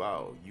like,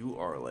 wow, you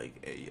are like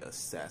a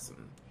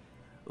assassin.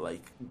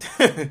 Like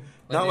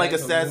not like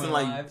assassin,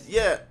 like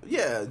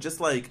yeah,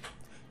 just like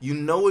you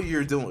know what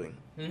you're doing.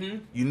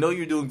 Mm-hmm. You know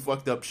you're doing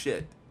fucked up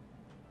shit.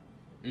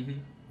 Mm-hmm.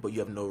 But you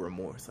have no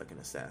remorse, like an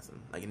assassin,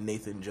 like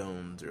Nathan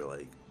Jones or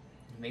like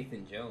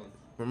Nathan Jones.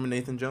 Remember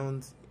Nathan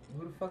Jones?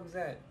 Who the fuck is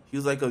that? He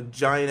was like a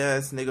giant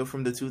ass nigga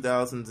from the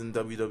 2000s in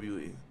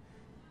WWE.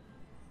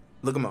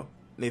 Look him up,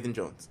 Nathan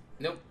Jones.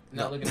 Nope,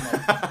 not looking him up.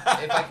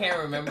 If I can't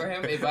remember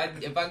him, if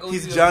I go,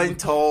 he's giant,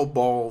 tall,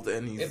 bald,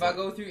 and he's. If I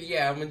go through,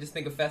 I'm gonna just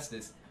think of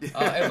Festus. If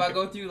I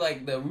go through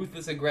like the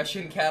Ruthless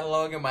Aggression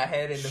catalog in my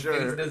head and the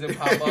face doesn't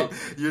pop up,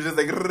 you're just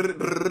like,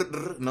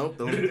 nope,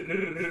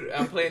 don't.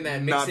 I'm playing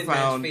that mix and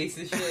match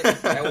faces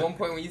shit. At one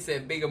point when you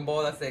said big and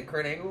bald, I said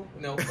Kurt Angle.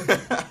 No.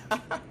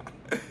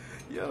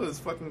 Yo, know. It's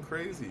fucking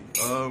crazy.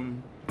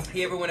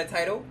 He ever win a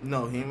title?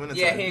 No, he ain't win a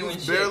title. He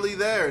was barely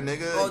there,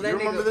 nigga. Oh, you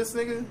remember this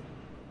nigga?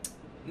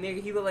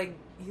 Nigga, he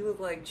looked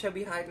like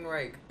Chubby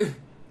Heidenreich.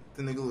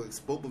 The nigga look like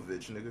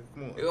Spopovich, nigga.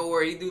 Come on. Yo,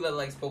 word, he do look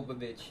like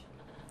Spopovich.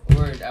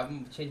 Word,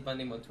 I'm changed my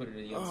name on Twitter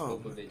to Young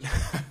Spopovich.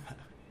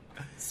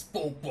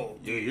 Spopovich.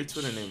 Yeah, your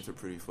Twitter names are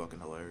pretty fucking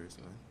hilarious,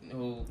 man.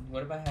 Oh,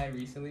 what have I had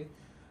recently?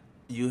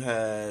 You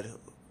had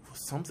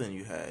something.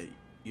 You had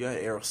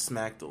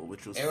Aerosmackle,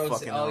 which was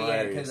fucking hilarious. Oh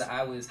yeah, because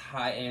I was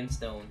high and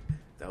stoned.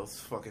 That was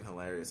fucking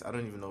hilarious. I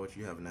don't even know what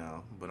you have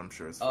now, but I'm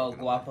sure it's. Oh,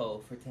 Guapo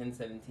for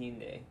 10/17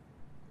 day.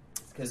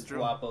 Because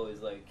Guapo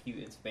is like cute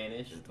in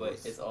Spanish, but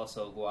it's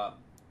also Guap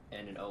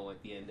and an O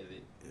at the end of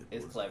it.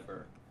 It's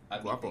clever.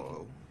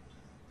 Guapo.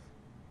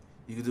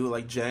 You could do it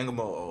like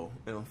Jangamoo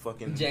and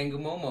fucking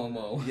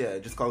Jangamomo. Yeah,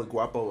 just call it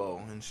Guapo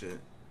and shit.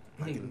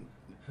 Like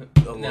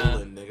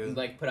nigga.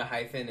 Like put a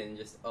hyphen and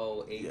just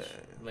O H. Yeah.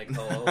 Like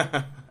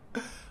O.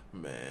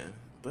 Man,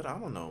 but I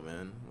don't know,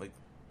 man. Like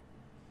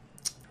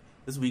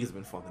this week has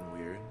been fucking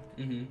weird.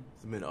 Mm-hmm.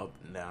 It's been up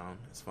and down.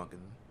 It's fucking.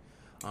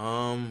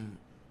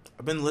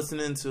 I've been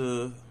listening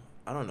to.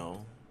 I don't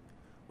know.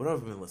 What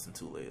have I been listening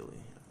to lately?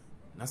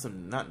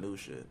 Not new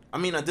shit. I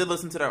mean, I did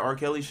listen to that R.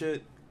 Kelly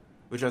shit,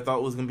 which I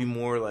thought was gonna be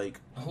more like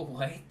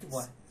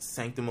what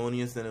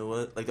sanctimonious than it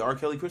was, like the R.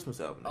 Kelly Christmas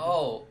album.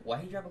 Oh, why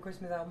he drop a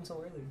Christmas album so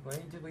early? Why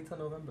didn't you just wait till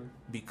November?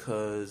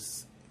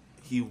 Because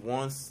he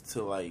wants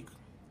to like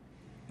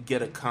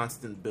get a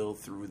constant build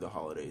through the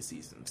holiday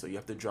season, so you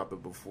have to drop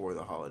it before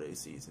the holiday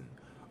season,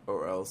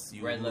 or else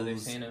you Red Leather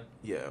Santa.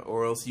 Yeah,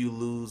 or else you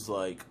lose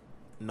like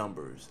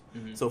numbers.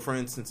 Mm-hmm. So for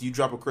instance, you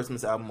drop a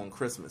Christmas album on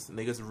Christmas,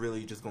 niggas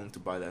really just going to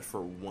buy that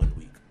for 1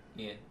 week.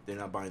 Yeah, they're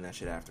not buying that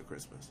shit after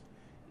Christmas.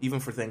 Even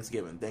for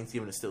Thanksgiving.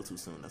 Thanksgiving is still too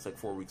soon. That's like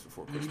 4 weeks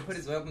before Christmas. Did he put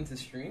his album to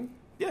stream?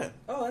 Yeah.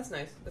 Oh, that's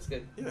nice. That's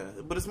good. Yeah,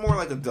 but it's more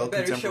like adult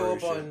contemporary shit. Better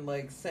show up on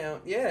like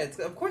sound. Yeah,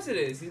 of course it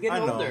is. He's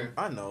getting older.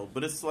 I know,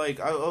 but it's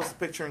like I was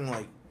picturing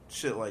like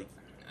shit like.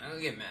 I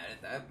don't get mad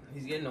at that.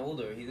 He's getting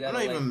older. I'm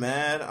not even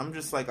mad. I'm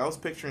just like I was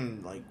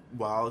picturing like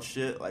wild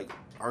shit like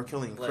R.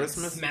 Kelly and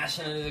Christmas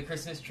smashing under the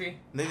Christmas tree.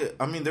 Nigga,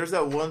 I mean, there's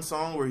that one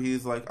song where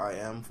he's like, "I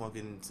am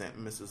fucking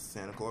Mrs.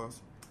 Santa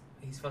Claus."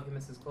 He's fucking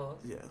Mrs. Claus.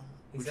 Yeah.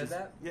 He said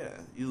that? Yeah.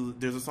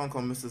 There's a song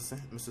called Mrs.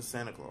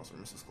 Santa Claus or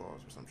Mrs.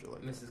 Claus or some shit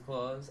like that. Mrs.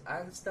 Claus,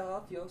 I can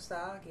stuff your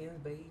stockings,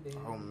 baby.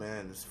 Oh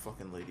man, this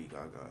fucking Lady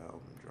Gaga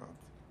album dropped.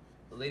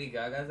 Lady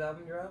Gaga's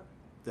album dropped?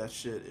 That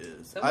shit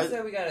is. Someone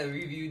said we gotta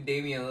review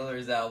Damian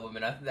Lillard's album,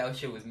 and I thought that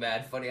shit was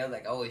mad funny. I was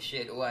like, oh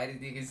shit, why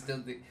did he still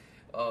do?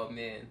 Oh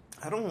man.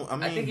 I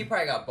think he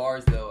probably got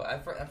bars though. I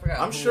forgot.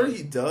 I'm sure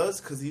he does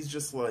because he's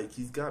just like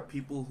he's got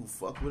people who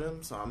fuck with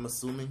him. So I'm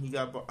assuming he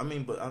got. I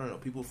mean, but I don't know.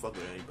 People fuck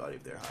with anybody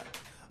if they're high.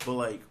 But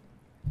like,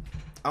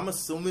 I'm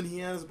assuming he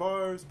has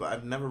bars. But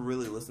I've never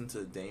really listened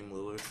to a Dame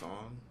Lillard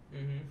song.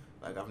 Mm-hmm.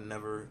 Like I've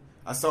never.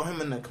 I saw him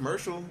in the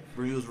commercial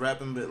where he was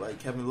rapping with like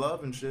Kevin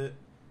Love and shit.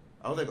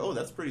 I was like, oh,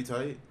 that's pretty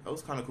tight. That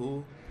was kind of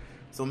cool.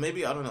 So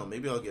maybe I don't know.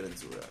 Maybe I'll get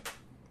into that.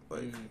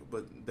 Like,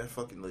 but that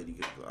fucking Lady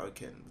Gaga, I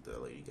can't with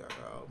that Lady Gaga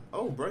album.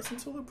 Oh, Bryson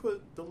Tiller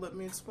put the Let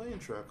Me Explain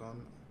track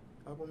on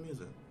Apple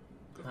Music.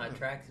 Hot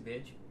tracks,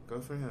 bitch.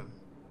 Go for him.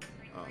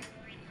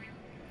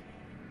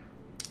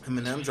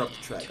 Eminem dropped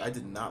the track. I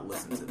did not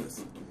listen to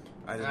this.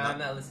 I'm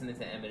not listening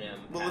to Eminem.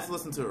 Well, let's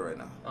listen to it right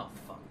now. Oh,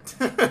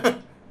 fuck.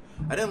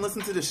 I didn't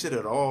listen to this shit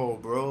at all,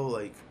 bro.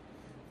 Like,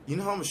 you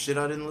know how much shit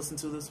I didn't listen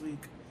to this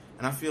week?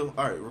 And I feel,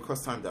 alright,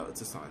 request timed out.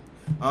 It's a sign.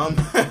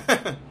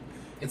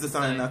 It's a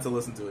sign not to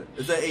listen to it.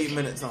 It's an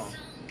 8-minute song.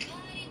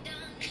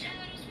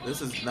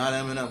 This is not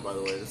Eminem, by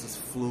the way. This is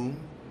Flume.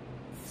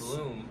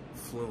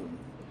 Flume.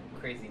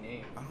 Crazy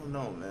name. I don't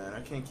know, man.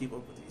 I can't keep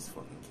up with these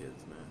fucking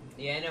kids, man.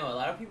 Yeah, I know. A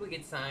lot of people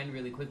get signed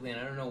really quickly,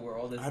 and I don't know where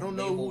all this. I don't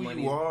know who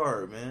you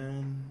are,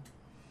 man.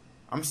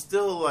 I'm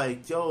still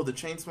like, yo, the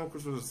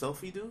Chainsmokers were the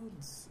selfie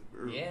dudes?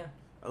 Yeah.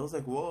 I was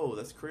like, whoa,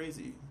 that's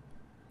crazy.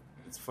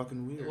 It's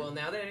fucking weird. Well,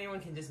 now that anyone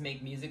can just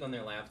make music on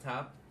their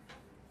laptop.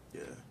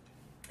 Yeah.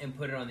 And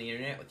put it on the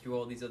internet through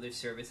all these other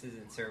services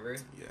and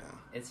servers. Yeah.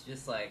 It's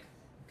just like,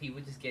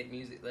 people just get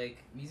music, like,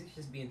 music's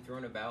just being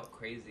thrown about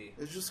crazy.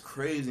 It's just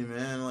crazy,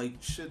 man.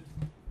 Like, shit.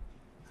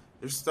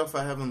 There's stuff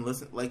I haven't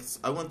listened, like,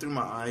 I went through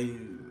my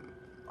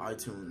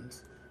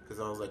iTunes, because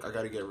I was like, I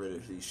gotta get rid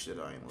of these shit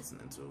I ain't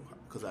listening to,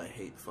 because I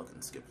hate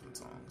fucking skipping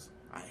songs.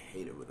 I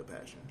hate it with a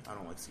passion. I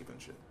don't like skipping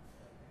shit.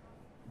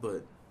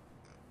 But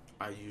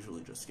I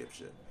usually just skip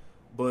shit.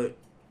 But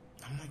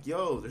I'm like,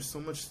 yo, there's so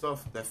much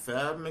stuff. That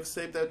Fab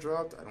mixtape that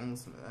dropped, I don't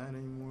listen to that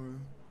anymore.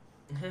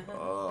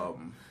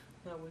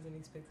 I wasn't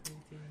expecting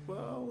it to.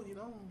 Well, you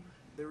know,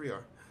 there we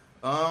are.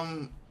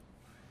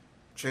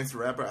 Chance the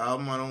Rapper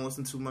album, I don't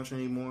listen to much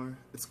anymore.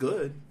 It's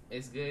good.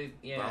 It's good,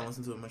 yeah. But I don't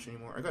listen to it much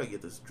anymore. I gotta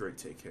get this Drake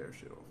Take Care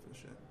shit off this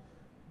shit.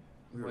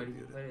 We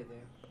reviewed it.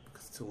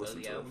 To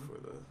listen to it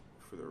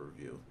for the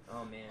review.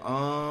 Oh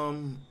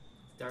man.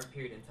 Dark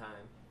period in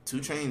time. 2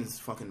 Chainz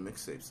fucking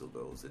mixtape still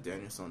goes. The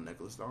Daniel Son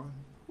Necklace Dawn.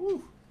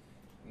 Woo.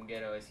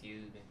 Ghetto,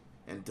 excuse me.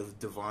 And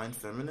Divine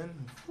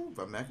Feminine. Woo,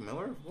 by Mac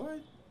Miller. What?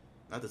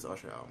 Not this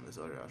Usher album. This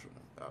Usher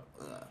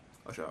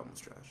Usher album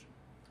was trash.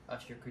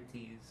 Usher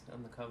Cortez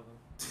on the cover.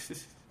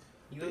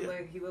 He looked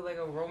like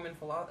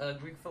a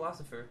Greek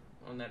philosopher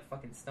on that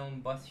fucking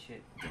stone bust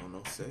shit. Don't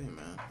know say,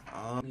 man.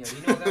 Yo,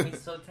 you know what got me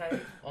so tight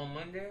on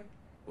Monday?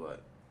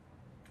 What?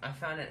 I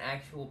found an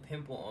actual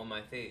pimple on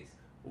my face.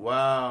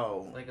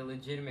 Wow. Like a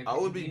legitimate pimple. I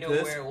would be pissed. You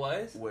know where it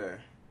was? Where?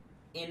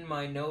 In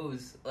my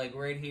nose, like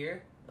right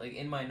here. Like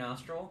in my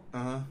nostril.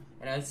 Uh-huh.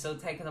 And I was so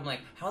tight because I'm like,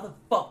 how the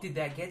fuck did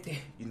that get there?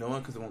 You know what?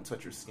 Because it won't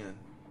touch your skin.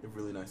 You have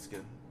really nice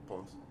skin.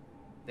 Pause.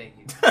 Thank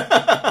you.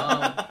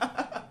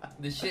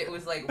 The shit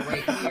was like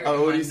right here.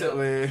 Oh, what he said?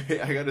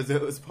 Wait, I gotta tell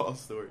this Paul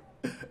story.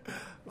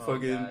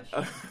 Fucking.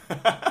 Gosh.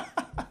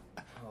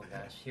 Oh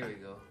gosh, here we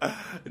go.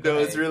 No,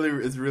 it's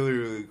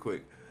really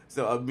quick.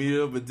 So I meet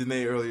up with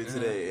Danae earlier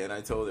today, and I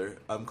told her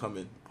I'm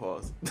coming.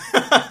 Pause.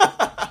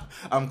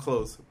 I'm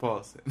close.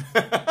 Pause.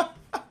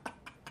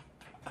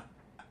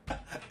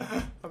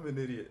 I'm an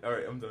idiot. All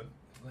right, I'm done.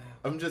 Wow.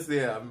 I'm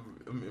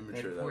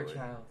immature that poor way.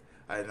 child.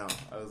 I know.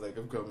 I was like,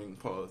 I'm coming.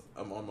 Pause.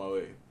 I'm on my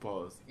way.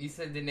 Pause. You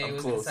said Danae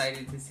was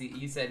excited to see.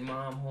 You said,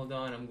 "Mom, hold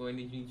on, I'm going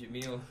to meet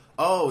Jamil."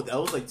 Oh, that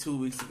was like 2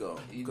 weeks ago.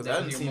 Because I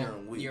hadn't seen her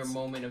in weeks. Your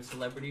moment of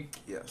celebrity.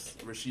 Yes,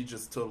 where she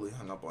just totally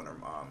hung up on her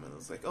mom and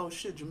was like, "Oh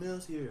shit,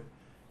 Jamil's here,"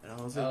 and I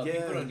was like, "Yeah."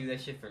 People don't do that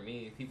shit for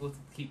me. People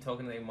keep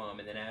talking to their mom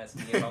and then ask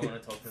me if I want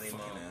to talk to their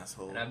mom.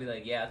 Asshole. And I'd be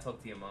like, "Yeah, I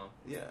talk to your mom."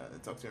 Yeah, I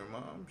talk to your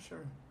mom.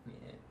 Sure.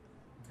 Yeah.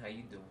 How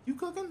you doing? You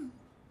cooking?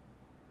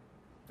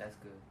 That's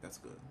good. That's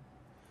good.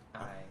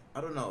 Alright.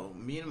 I don't know.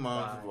 Me and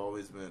moms have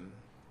always been.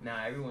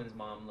 Nah, everyone's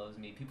mom loves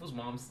me. People's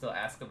moms still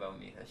ask about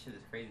me. That shit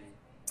is crazy.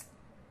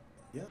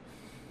 Yeah.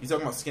 You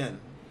talking about skin?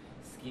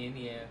 Skin,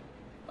 yeah.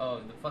 Oh,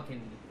 the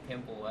fucking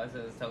pimple. That's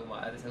what I was talking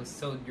about. I was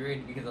so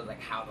dreaded because I was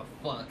like, how the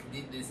fuck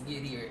did this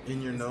get here?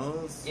 In your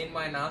nose? In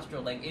my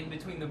nostril, like in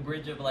between the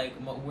bridge of like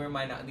where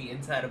the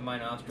inside of my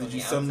nostril. Did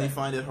you suddenly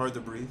find it hard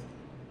to breathe?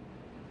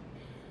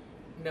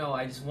 No,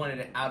 I just wanted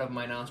it out of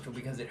my nostril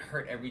because it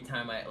hurt every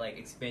time I like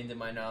expanded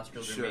my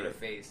nostrils or made a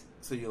face.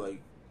 So you like.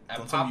 I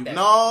popped that.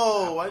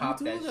 No, why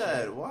do you do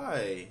that?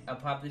 Why? I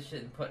popped this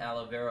shit and put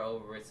aloe vera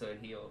over it so it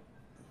healed.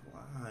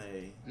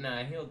 Why? Nah,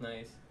 it healed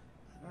nice.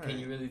 All Can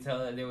you really tell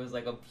that there was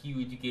like a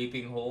huge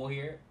gaping hole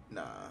here?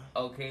 Nah.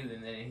 Okay,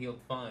 then it healed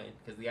fine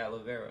because the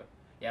aloe vera.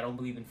 Yeah, I don't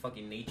believe in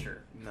fucking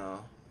nature.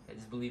 No. I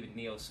just believe in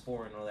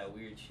Neospore and all that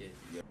weird shit.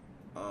 Yeah.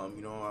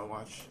 You know I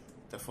watch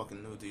that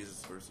fucking new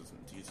Jesus versus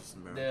Jesus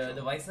and Mary.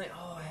 The Vice Night.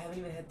 Oh, I haven't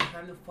even had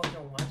time to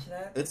fucking watch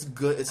that. It's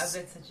good.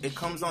 It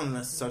comes on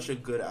at such a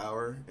good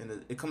hour,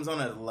 and it comes on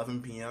at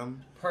 11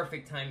 p.m.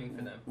 Perfect timing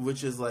for them.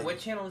 Which is like. What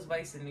channel is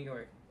Vice in New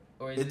York?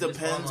 Or is it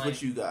depends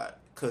what you got,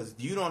 because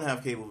you don't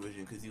have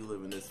Cablevision because you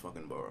live in this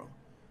fucking borough.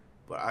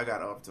 But I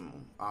got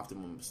Optimum /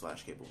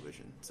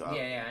 Cablevision. So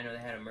yeah, I know they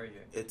had a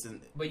merger.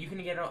 But you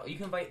can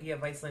get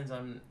Vice Lands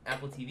on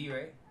Apple TV,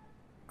 right?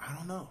 I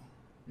don't know.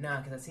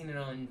 Nah, because I seen it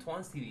on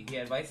Twan's TV. He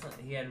had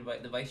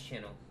the Vice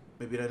channel.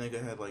 Maybe that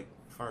nigga had like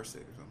Fire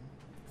Stick or something.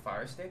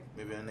 Fire Stick?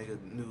 Maybe that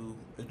nigga knew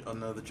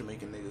another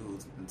Jamaican nigga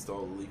who's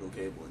installed illegal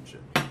cable and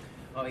shit.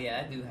 Oh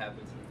yeah, that do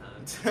happen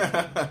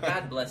sometimes.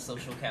 God bless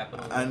social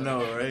capitalism. I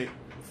know, right?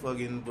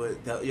 Fucking,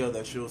 but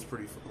that show was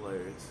pretty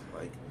hilarious.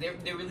 Like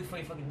they're really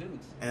funny fucking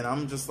dudes. And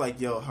I'm just like,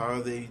 yo, how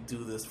do they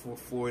do this for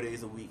 4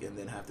 days a week and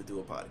then have to do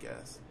a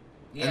podcast?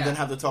 Yeah. And then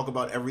have to talk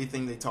about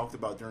everything they talked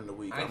about during the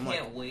week. I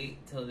can't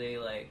wait till they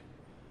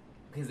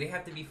because they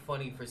have to be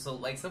funny for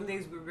some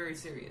days we're very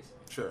serious.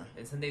 Sure.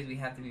 And some days we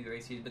have to be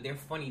very serious, but they're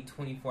funny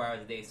 24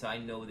 hours a day, so I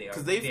know they are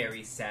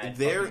very sad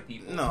fucking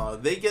people. No,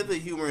 they get the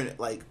humor in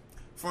it. Like,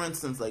 for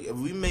instance, like, if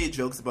we made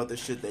jokes about the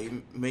shit they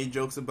made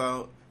jokes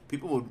about,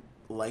 people would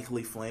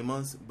likely flame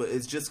us, but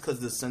it's just because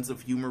the sense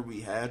of humor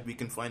we had, we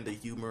can find the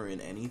humor in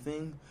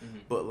anything,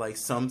 but, like,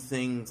 some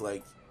things,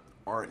 like,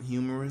 aren't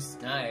humorous.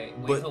 Alright,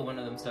 wait till one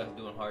of them starts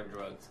doing hard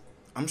drugs.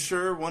 I'm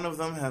sure one of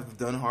them have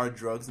done hard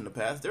drugs in the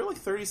past. They're like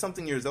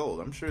 30-something years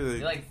old. I'm sure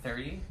they're like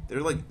 30?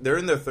 They're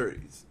in their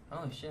 30s.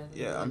 Oh, shit.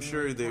 Yeah, I'm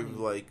sure they've,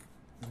 like,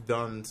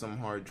 done some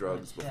hard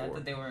drugs before. I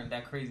thought they weren't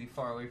that crazy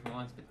far away from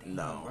us, but damn,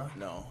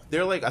 no.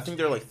 They're like, I think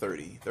they're like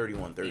 30,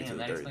 31, 32, damn,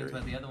 that 33.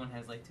 explains why the other one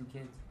has like 2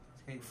 kids.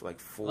 It's crazy. Like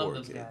 4 Love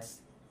those kids. Guys.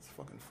 It's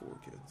fucking 4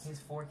 kids. He has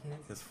 4 kids?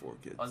 He has 4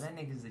 kids. Oh, that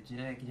nigga's a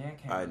genetic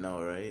cancer. I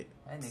know, right?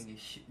 That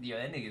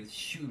nigga's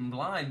shooting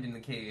blind in the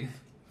cave.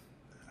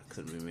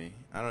 Couldn't be me.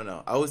 I don't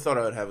know. I always thought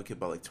I would have a kid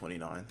by like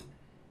 29. I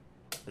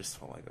just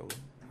felt like I would.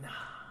 Nah.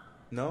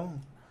 No?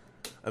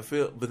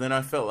 But then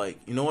I felt like,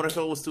 you know what I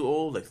felt was too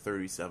old? Like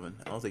 37.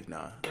 I was like,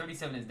 nah.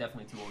 37 is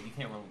definitely too old. You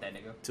can't run with that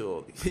nigga. Too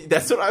old. You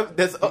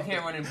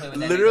can't run and play with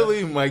that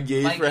literally, nigga. My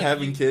gauge for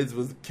having kids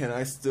was, can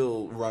I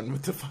still run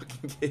with the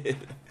fucking kid?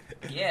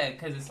 Yeah,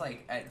 because it's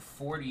like at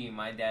 40,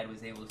 my dad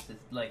was able to,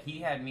 like, he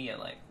had me at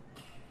like,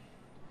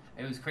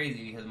 it was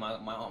crazy because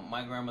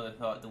my grandmother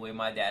thought the way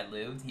my dad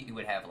lived, he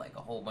would have like a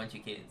whole bunch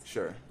of kids.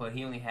 Sure. But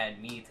he only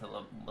had me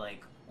till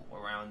like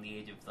around the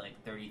age of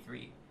like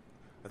 33.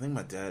 I think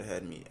my dad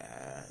had me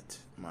at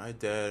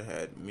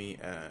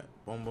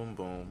boom, boom,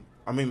 boom.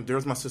 I mean, there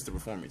was my sister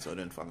before me, so it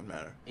didn't fucking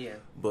matter. Yeah.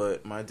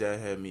 But my dad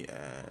had me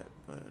at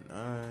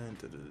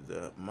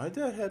 9. My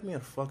dad had me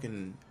at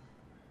fucking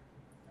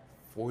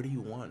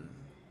 41.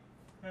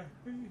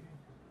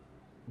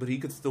 But he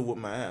could still whoop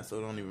my ass, so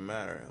it don't even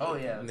matter. Oh,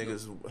 like, yeah.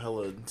 Nigga's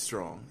hella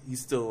strong. He's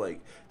still,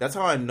 like... That's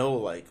how I know,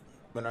 like,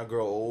 when I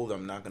grow old,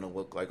 I'm not gonna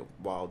look, like, a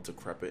wild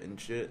decrepit and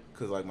shit.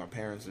 Because, like, my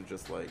parents are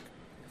just, like...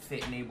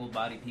 Fit and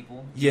able-bodied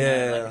people.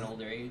 Yeah. Like an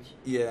older age.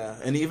 Yeah.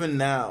 And even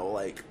now,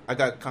 like, I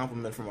got a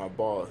compliment from my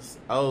boss.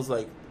 I was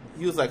like...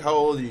 He was like, how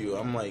old are you?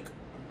 I'm like,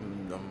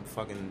 I'm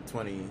fucking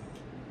 20...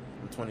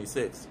 I'm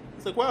 26.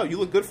 He's like, wow, you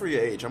look good for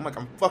your age. I'm like,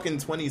 I'm fucking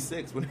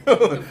 26.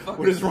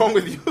 What is wrong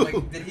with you?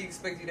 Like, did he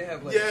expect you to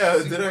have, like,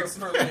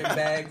 permanent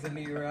bags under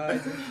your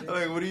eyes and shit?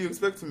 Like, what do you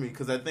expect from me?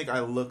 Because I think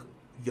I look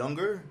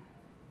younger.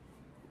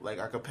 Like,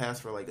 I could pass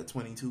for, like, a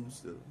 22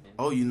 still.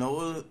 Oh, you know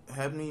what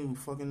had me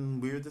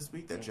fucking weird this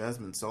week? That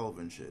Jasmine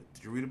Sullivan shit.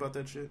 Did you read about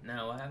that shit?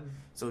 No, what happened?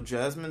 So,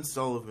 Jasmine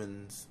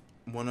Sullivan's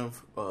one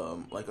of,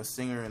 like, a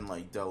singer in,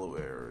 like,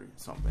 Delaware or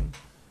something.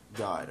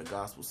 Died, a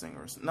gospel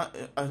singer. Not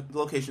the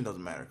location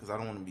doesn't matter because I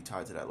don't want to be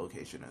tied to that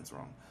location. And it's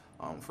wrong.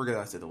 Forget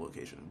I said the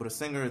location. But a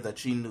singer that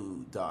she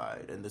knew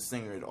died, and the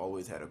singer had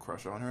always had a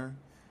crush on her,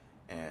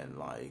 and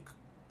like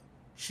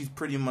she's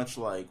pretty much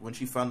like when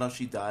she found out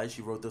she died,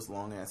 she wrote this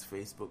long ass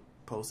Facebook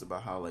post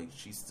about how like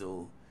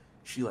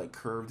she like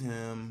curved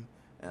him,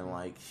 and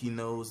like he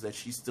knows that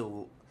he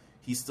still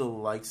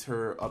likes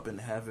her up in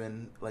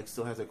heaven, like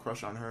still has a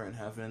crush on her in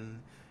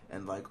heaven.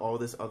 And, like, all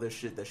this other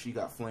shit that she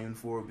got flamed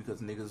for because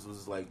niggas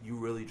was like, you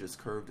really just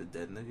curved a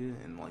dead nigga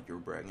and, like, you're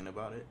bragging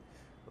about it,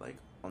 like,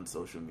 on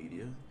social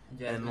media.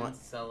 Jasmine and,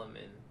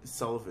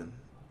 Sullivan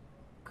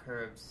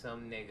curved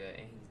some nigga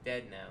and he's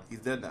dead now. He's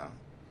dead now.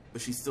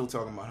 But she's still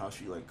talking about how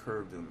she, like,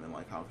 curved him and,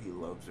 like, how he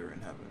loves her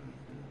in heaven.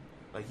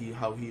 Like,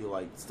 how he,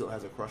 like, still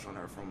has a crush on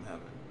her from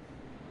heaven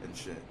and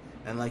shit.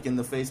 And, like, in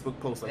the Facebook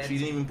post, like, she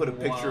didn't even put a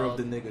picture of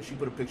the nigga. She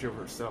put a picture of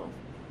herself.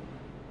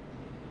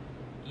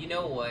 You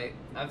know what?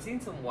 I've seen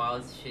some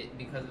wild shit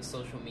because of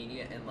social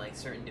media and, like,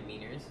 certain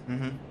demeanors.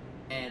 Mm-hmm.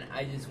 And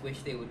I just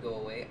wish they would go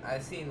away.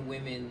 I've seen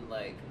women,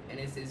 like, and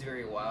it's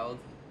very wild.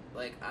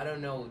 Like, I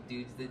don't know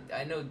dudes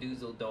I know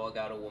dudes will dog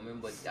out a woman,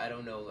 but I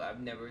don't know.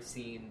 I've never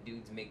seen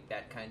dudes make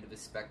that kind of a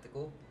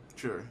spectacle.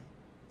 Sure.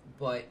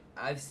 But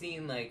I've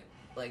seen, like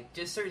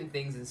just certain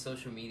things in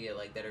social media,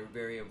 like, that are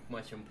very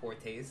much in poor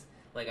taste.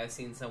 Like, I've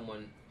seen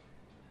someone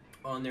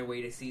on their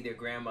way to see their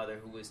grandmother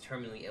who was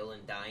terminally ill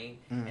and dying,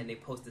 and they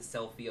post a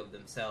selfie of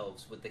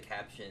themselves with the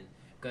caption,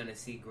 "Gonna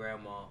see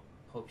grandma,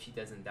 hope she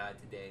doesn't die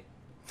today."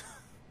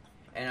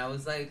 And I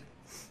was like,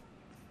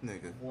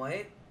 nigga,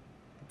 what?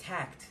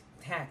 Tact.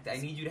 I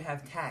need you to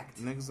have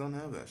tact. Niggas don't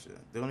have that shit.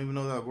 They don't even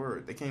know that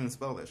word. They can't even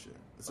spell that shit.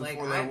 It's a like,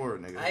 4-letter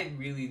word, nigga. I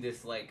really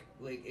dislike,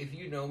 like, if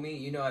you know me,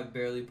 you know I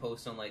barely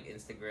post on, like,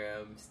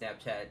 Instagram,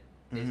 Snapchat.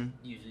 It's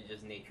usually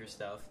just nature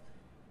stuff,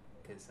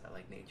 because I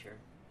like nature.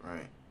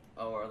 Right.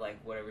 Or, like,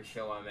 whatever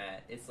show I'm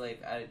at. It's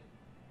like, I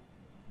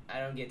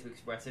don't get to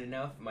express it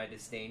enough, my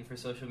disdain for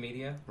social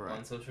media,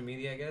 on social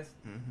media, I guess.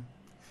 Mm-hmm.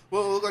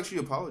 Well, it looks like she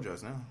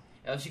apologized now.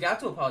 Oh, she got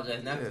to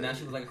apologize now, because now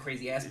she was like a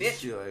crazy-ass bitch.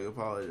 She, like,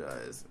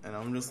 apologized. And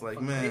I'm just like,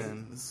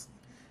 man,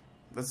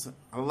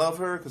 I love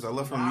her, because I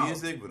love her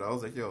music, but I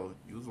was like, yo,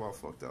 you was all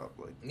fucked up.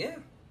 Like, yeah.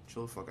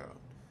 Chill the fuck out.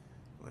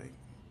 Like,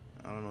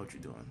 I don't know what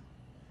you're doing.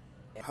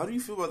 How do you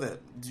feel about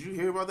that? Did you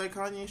hear about that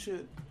Kanye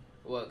shit?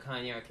 What,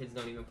 Kanye, our kids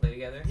don't even play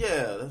together?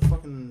 Yeah, that's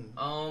fucking...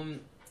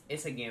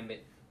 It's a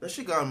gambit. That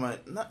shit got on my...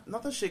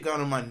 Not that shit got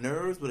on my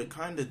nerves, but it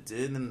kind of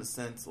did in the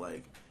sense,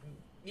 like...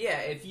 Yeah,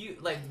 if you...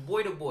 Like,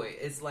 boy to boy,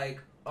 it's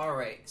like,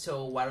 alright,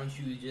 so why don't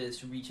you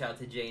just reach out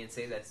to Jay and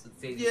say that's...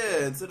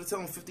 Yeah, instead of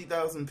telling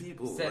 50,000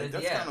 people. Like,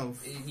 that's kind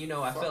of... You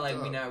know, I feel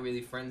like we're not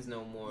really friends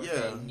no more.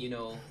 Yeah. And, you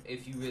know,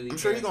 if you really... I'm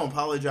sure he's gonna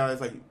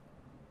apologize, like...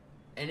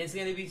 And it's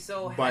gonna be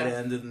so by the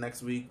end of the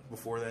next week,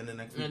 before the end of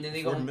next week, and then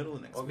before the middle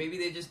of next week. Or maybe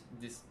they just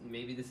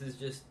maybe this is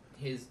just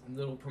his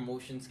little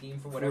promotion scheme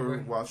for whatever.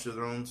 For Watch the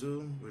Throne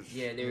 2?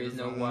 There is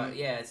no Watch.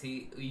 Yeah,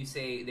 see, you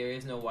say there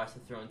is no Watch the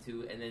Throne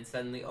 2, and then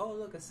suddenly, oh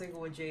look, a single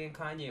with Jay and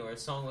Kanye, or a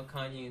song with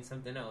Kanye and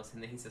something else,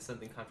 and then he says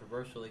something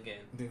controversial again.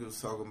 I think it was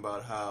talking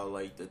about how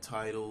like the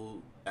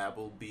title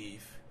Apple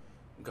Beef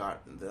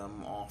got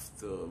them off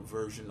the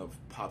version of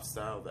Pop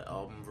Style, the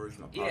album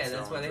version of Pop Style. Yeah,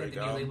 that's why they had to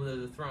be labeled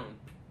as the Throne.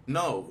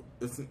 No,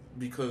 it's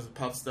because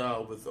Pop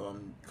Style with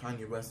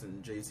Kanye West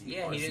and Jay-Z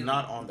is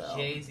not on the album.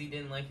 Jay-Z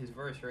didn't like his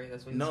verse, right?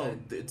 That's what he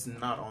said. No, it's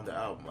not on the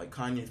album. Like,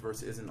 Kanye's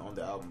verse isn't on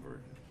the album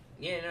version.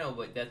 Yeah, no,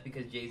 but that's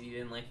because Jay-Z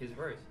didn't like his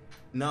verse.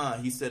 Nah,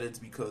 he said it's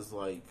because,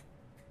 like,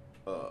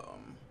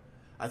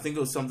 I think it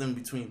was something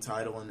between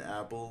Tidal and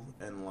Apple,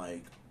 and,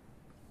 like,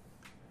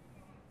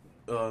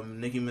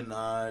 Nicki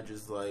Minaj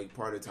is, like,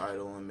 part of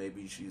Tidal, and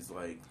maybe she's,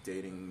 like,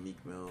 dating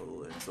Meek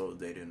Mill, and so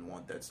they didn't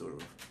want that sort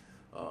of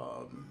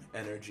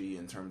energy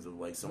in terms of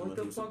like someone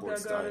who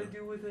supports Tidal. What the fuck that got to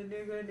do with a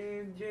nigga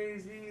named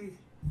Jay-Z?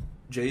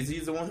 Jay-Z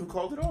is the one who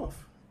called it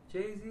off.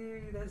 Jay-Z,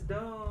 that's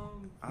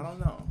dumb. I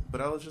don't know,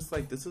 but I was just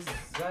like, this is...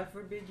 God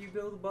forbid you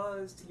build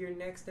buzz to your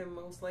next and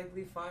most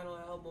likely final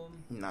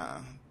album. Nah,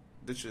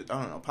 this shit,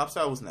 I don't know. Pop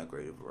Style wasn't that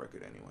great of a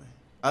record anyway.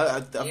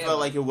 I felt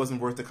like it wasn't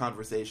worth the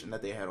conversation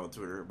that they had on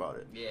Twitter about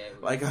it. Yeah.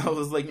 Like, I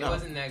was like, no. It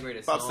wasn't that great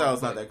a song. Pop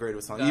Style's not that great of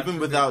a song. Even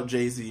without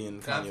Jay-Z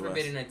and Kanye West. God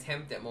forbid an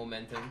attempt at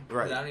momentum.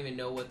 Right. I don't even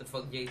know what the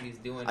fuck Jay-Z's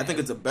doing. I think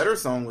it's a better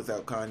song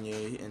without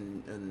Kanye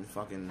and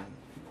fucking,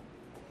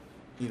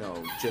 you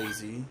know,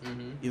 Jay-Z.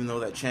 Mm-hmm. Even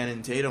though that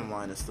Channing Tatum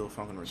line is still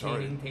fucking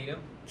retarded.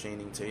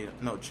 Channing Tatum?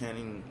 No,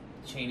 Channing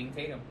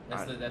Tatum.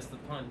 That's the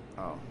pun.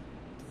 Oh.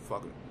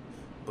 Fuck it.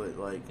 But,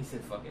 like... He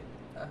said fuck it.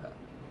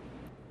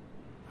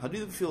 How do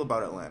you feel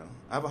about Atlanta?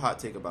 I have a hot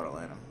take about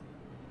Atlanta.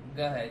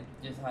 Go ahead.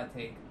 Just hot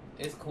take.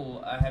 It's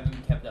cool. I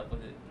haven't kept up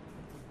with it.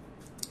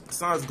 It's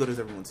not as good as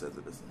everyone says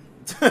it is.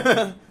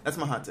 That's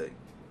my hot take.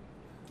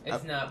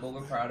 It's not, but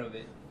we're proud of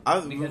it.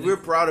 We're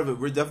proud of it.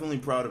 We're definitely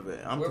proud of it.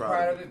 We're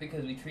proud of it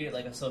because we treat it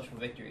like a social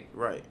victory.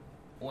 Right.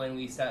 When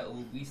we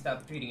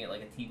stopped treating it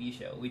like a TV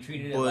show. We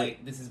treated it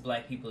like this is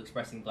black people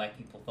expressing black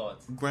people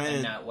thoughts. Granted,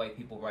 and not white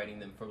people writing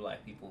them for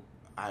black people.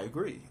 I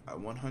agree. I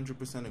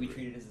 100% agree. We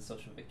treat it as a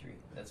social victory.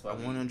 That's why I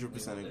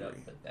 100%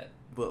 agree.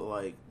 But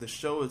like the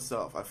show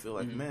itself, I feel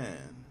like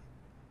man,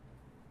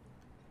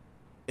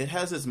 it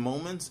has its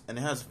moments and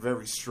it has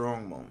very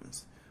strong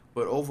moments.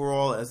 But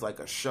overall, as like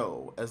a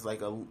show, as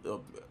like a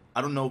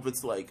I don't know if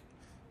it's like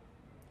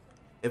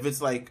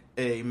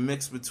a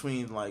mix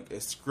between like a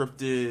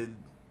scripted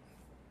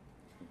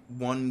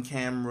one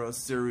camera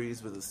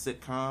series with a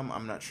sitcom.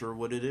 I'm not sure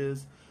what it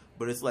is,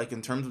 but it's like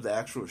in terms of the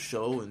actual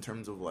show, in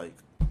terms of like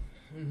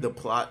the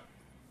plot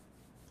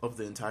of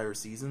the entire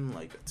season,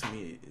 like to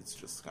me it's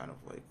just kind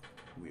of like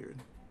weird.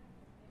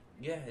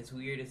 Yeah, it's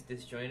weird, it's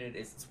disjointed,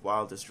 it's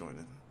wild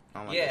disjointed. I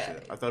don't like that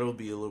shit. I thought it would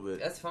be a little bit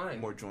that's fine.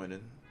 More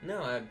jointed.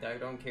 No, I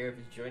don't care if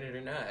it's jointed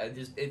or not.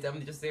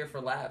 I'm just there for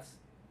laughs.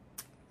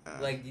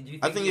 Like, did you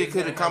think I think it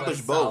could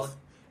accomplish both.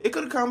 It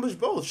could accomplish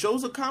both.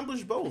 Shows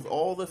accomplish both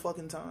all the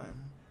fucking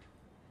time.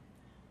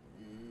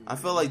 I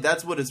feel like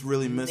that's what it's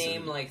really missing.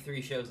 Name like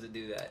 3 shows that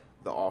do that.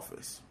 The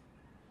Office.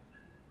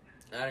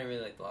 I didn't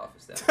really like The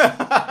Office that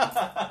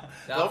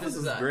much. The Office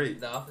is great.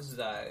 The Office was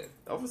The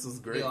Office is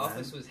great. The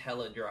Office was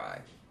hella dry,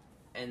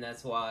 and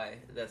that's why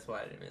I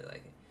didn't really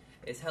like it.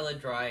 It's hella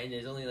dry, and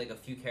there's only like a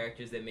few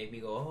characters that make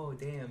me go, "Oh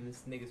damn,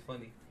 this nigga's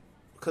funny."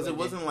 Because it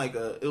wasn't like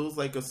it was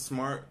like a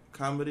smart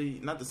comedy,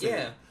 not the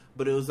same,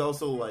 but it was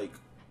also like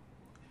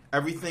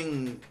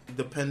everything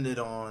depended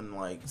on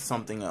like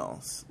something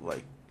else,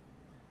 like,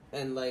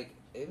 and like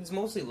it was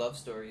mostly love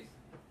stories.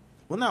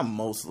 Well, not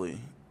mostly.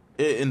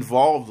 It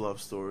involved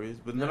love stories,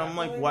 but then I'm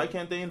like, why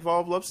can't they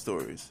involve love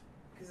stories?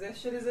 Because that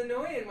shit is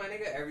annoying, my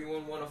nigga.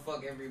 Everyone want to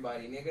fuck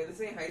everybody, nigga.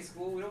 This ain't high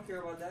school. We don't care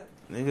about that.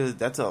 Nigga,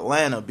 that's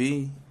Atlanta,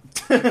 B.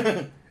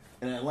 In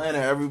Atlanta,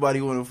 everybody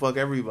want to fuck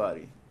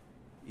everybody.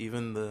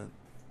 Even the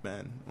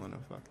men want to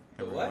fuck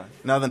everybody. What?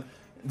 Nothing.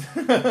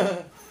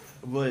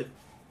 But,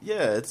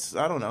 yeah,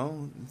 I don't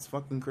know. It's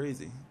fucking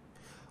crazy.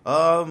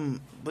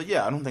 But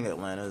yeah, I don't think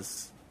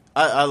Atlanta's...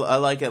 I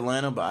like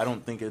Atlanta, but I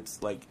don't think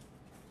it's like...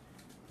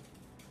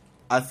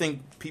 I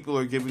think people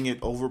are giving it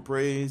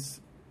overpraise,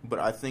 but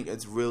I think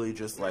it's really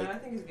just like... I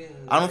think it's getting...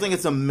 I don't think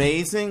it's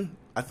amazing.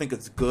 I think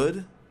it's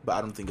good, but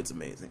I don't think it's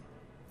amazing.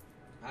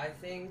 I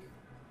think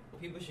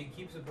people should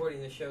keep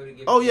supporting the show to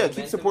give... Oh, yeah,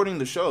 keep supporting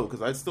the show,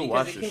 because I still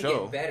watch the show. Because it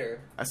can get better.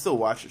 I still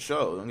watch the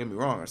show. Don't get me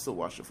wrong. I still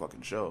watch the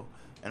fucking show.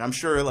 And I'm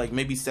sure, like,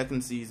 maybe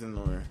second season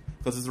or...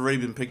 Because it's already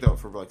been picked up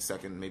for, like,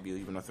 second, maybe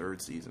even a third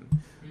season.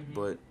 Mm-hmm.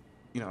 But,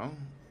 you know,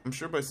 I'm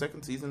sure by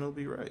second season it'll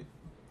be right.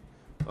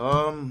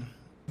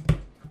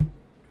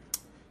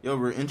 Yo,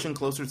 we're inching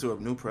closer to a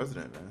new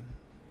president, man.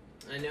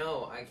 I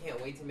know. I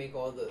can't wait to make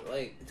all the...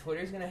 Like,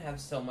 Twitter's going to have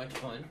so much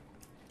fun.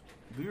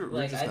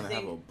 We're just going to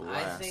have a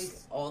blast. I think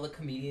all the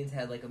comedians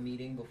had, like, a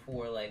meeting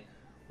before, like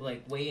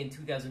way in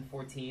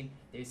 2014.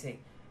 They were saying,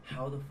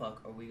 how the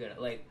fuck are we going to...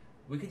 Like,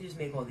 we could just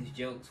make all these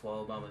jokes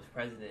while Obama's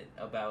president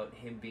about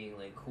him being,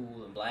 like,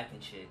 cool and black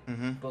and shit.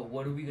 Mm-hmm. But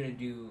what are we going to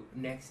do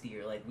next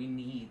year? Like, we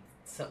need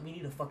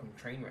a fucking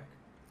train wreck.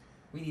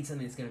 We need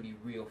something that's gonna be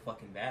real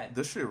fucking bad.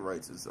 This shit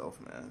writes itself,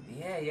 man.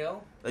 Yeah,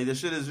 yo. Like, this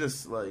shit is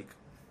just, like...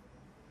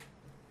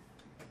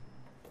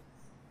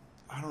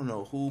 I don't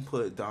know who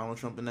put Donald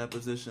Trump in that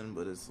position,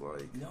 but it's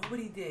like...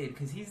 Nobody did,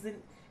 because he's the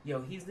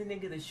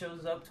nigga that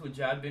shows up to a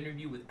job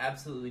interview with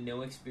absolutely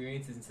no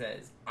experience and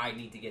says, I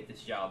need to get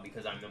this job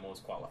because I'm the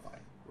most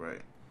qualified.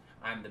 Right.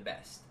 I'm the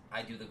best.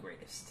 I do the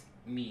greatest.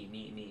 Me.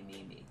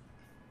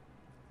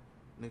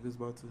 Nigga's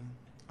about to...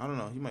 I don't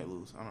know. He might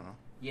lose. I don't know.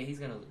 Yeah, he's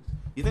gonna lose.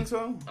 You think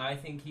so? I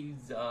think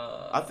he's.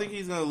 I think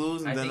he's gonna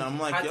lose, and then I'm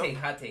like,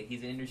 hot take.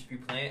 He's an industry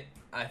plant.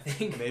 I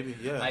think. Maybe,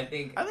 yeah. I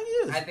think he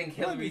is. I think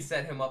Hillary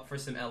set him up for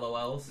some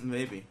LOLs.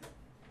 Maybe.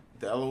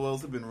 The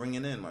LOLs have been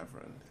ringing in, my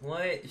friend.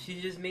 What?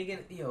 She's just making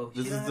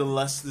This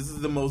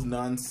is the most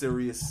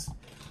non-serious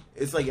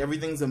it's like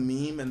everything's a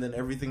meme, and then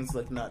everything's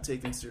like not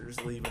taken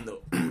seriously, even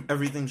though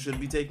everything should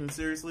be taken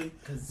seriously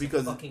because it's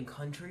a fucking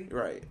country,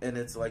 right? And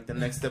it's like the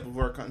next step of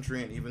our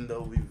country, and even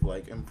though we've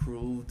like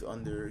improved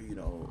under, you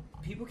know,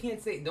 people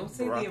don't say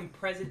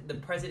the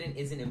president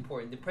isn't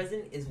important. The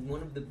president is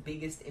one of the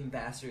biggest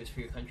ambassadors for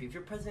your country. If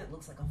your president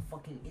looks like a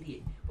fucking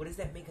idiot, what does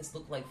that make us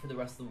look like for the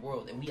rest of the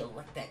world? And we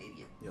elect that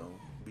idiot.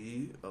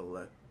 We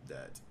elect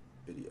that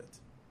idiot.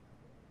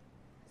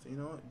 So you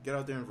know what? Get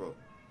out there and vote.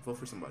 Vote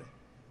for somebody.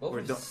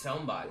 Vote for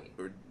somebody.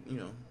 Or, you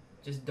know.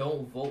 Just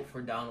don't vote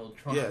for Donald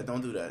Trump. Yeah,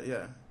 don't do that,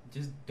 yeah.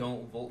 Just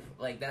don't vote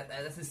for... Like,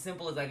 that's as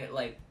simple as I get,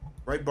 like...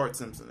 Write Bart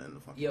Simpson in the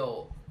fucking...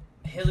 Yo,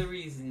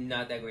 Hillary's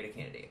not that great a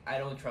candidate. I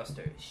don't trust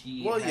her.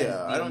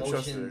 I don't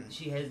trust her.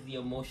 She has the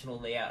emotional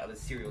layout of a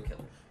serial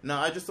killer. No,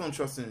 I just don't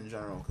trust her in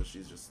general, because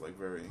she's just, like,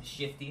 very...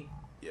 shifty.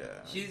 Yeah.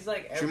 She's,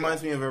 like... She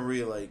reminds me of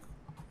every, like,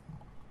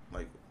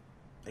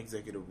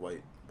 executive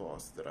white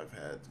boss that I've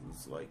had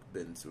who's, like,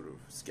 been sort of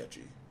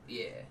sketchy.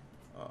 Yeah.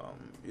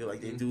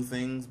 They do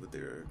things, but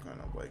they're kind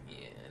of like...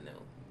 Yeah, I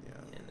know. Yeah,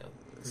 I know.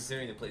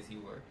 Considering the place you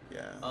work.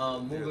 Yeah.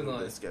 Moving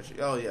on. Sketchy.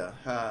 Oh, yeah.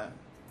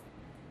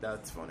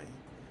 That's funny.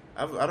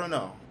 I don't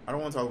know. I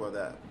don't want to talk about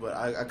that, but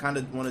I kind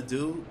of want to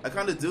do. I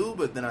kind of do,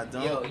 but then I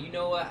don't. Yo, you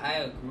know what? I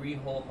agree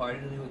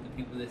wholeheartedly with the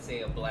people that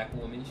say a black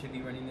woman should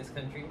be running this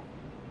country.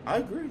 I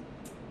agree.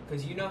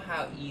 Because you know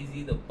how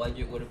easy the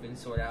budget would have been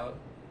sorted out?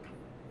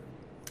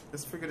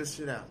 Let's figure this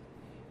shit out.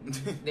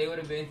 They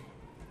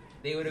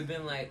would have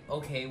been like,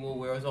 okay, well,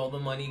 where's all the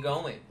money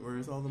going?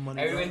 Where's all the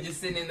money Everyone going?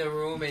 just sitting in the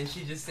room and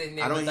she just sitting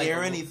there. I don't hear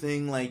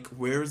anything like,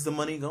 where's the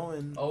money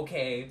going?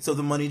 Okay. So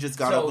the money just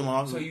got up and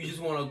off. So you just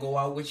want to go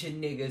out with your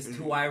niggas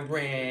to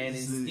Iran and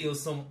steal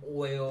some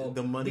oil.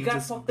 The money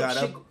got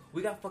up.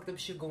 We got fucked up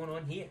shit going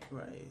on here.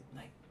 Right.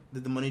 Like,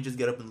 did the money just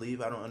get up and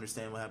leave? I don't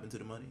understand what happened to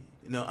the money.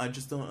 No, I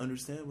just don't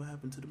understand what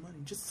happened to the money.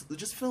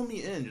 Just fill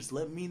me in. Just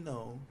let me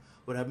know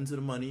what happened to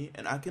the money,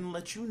 and I can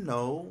let you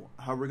know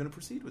how we're gonna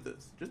proceed with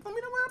this. Just let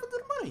me know what happened to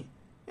the money.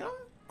 You know,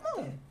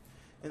 come on.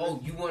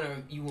 And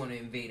you wanna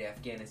invade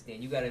Afghanistan?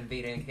 You gotta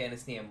invade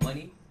Afghanistan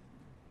money?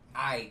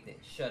 Aight then,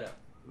 shut up.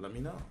 Let me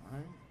know. All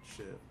right,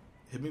 shit,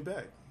 hit me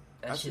back.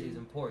 That shit is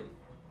important.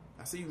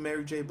 I see you,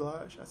 Mary J.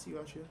 Blige. I see you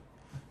out here.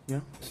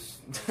 Yeah.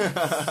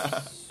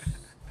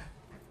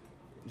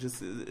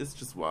 It's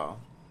just wild,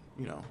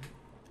 you know.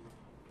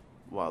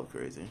 Wild,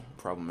 crazy,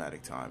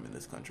 problematic time in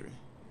this country.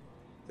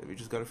 That we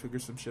just gotta figure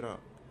some shit out.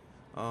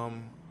 How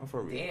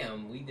far are we?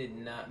 Damn, we did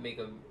not make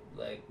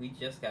we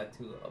just got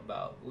to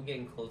we're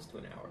getting close to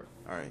an hour.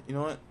 Alright, you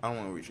know what? I don't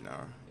want to reach an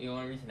hour. You don't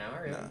want to reach an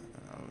hour? Really?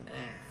 Nah.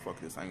 Fuck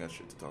this, I ain't got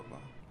shit to talk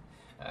about.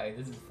 Alright,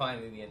 this is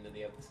finally the end of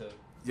the episode.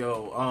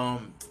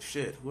 Yo,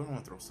 shit, who do I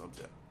want to throw subs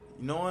at?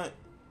 You know what?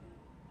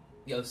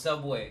 Yo,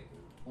 Subway,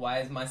 why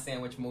is my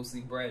sandwich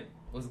mostly bread?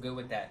 What's good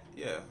with that?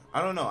 Yeah,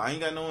 I don't know. I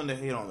ain't got no one to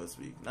hate on this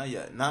week. Not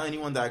yet. Not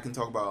anyone that I can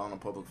talk about on a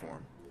public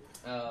forum.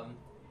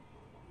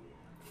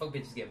 Fuck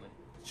bitches get money.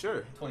 Sure.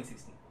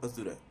 2016. Let's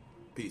do that.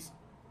 Peace.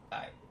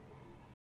 Alright.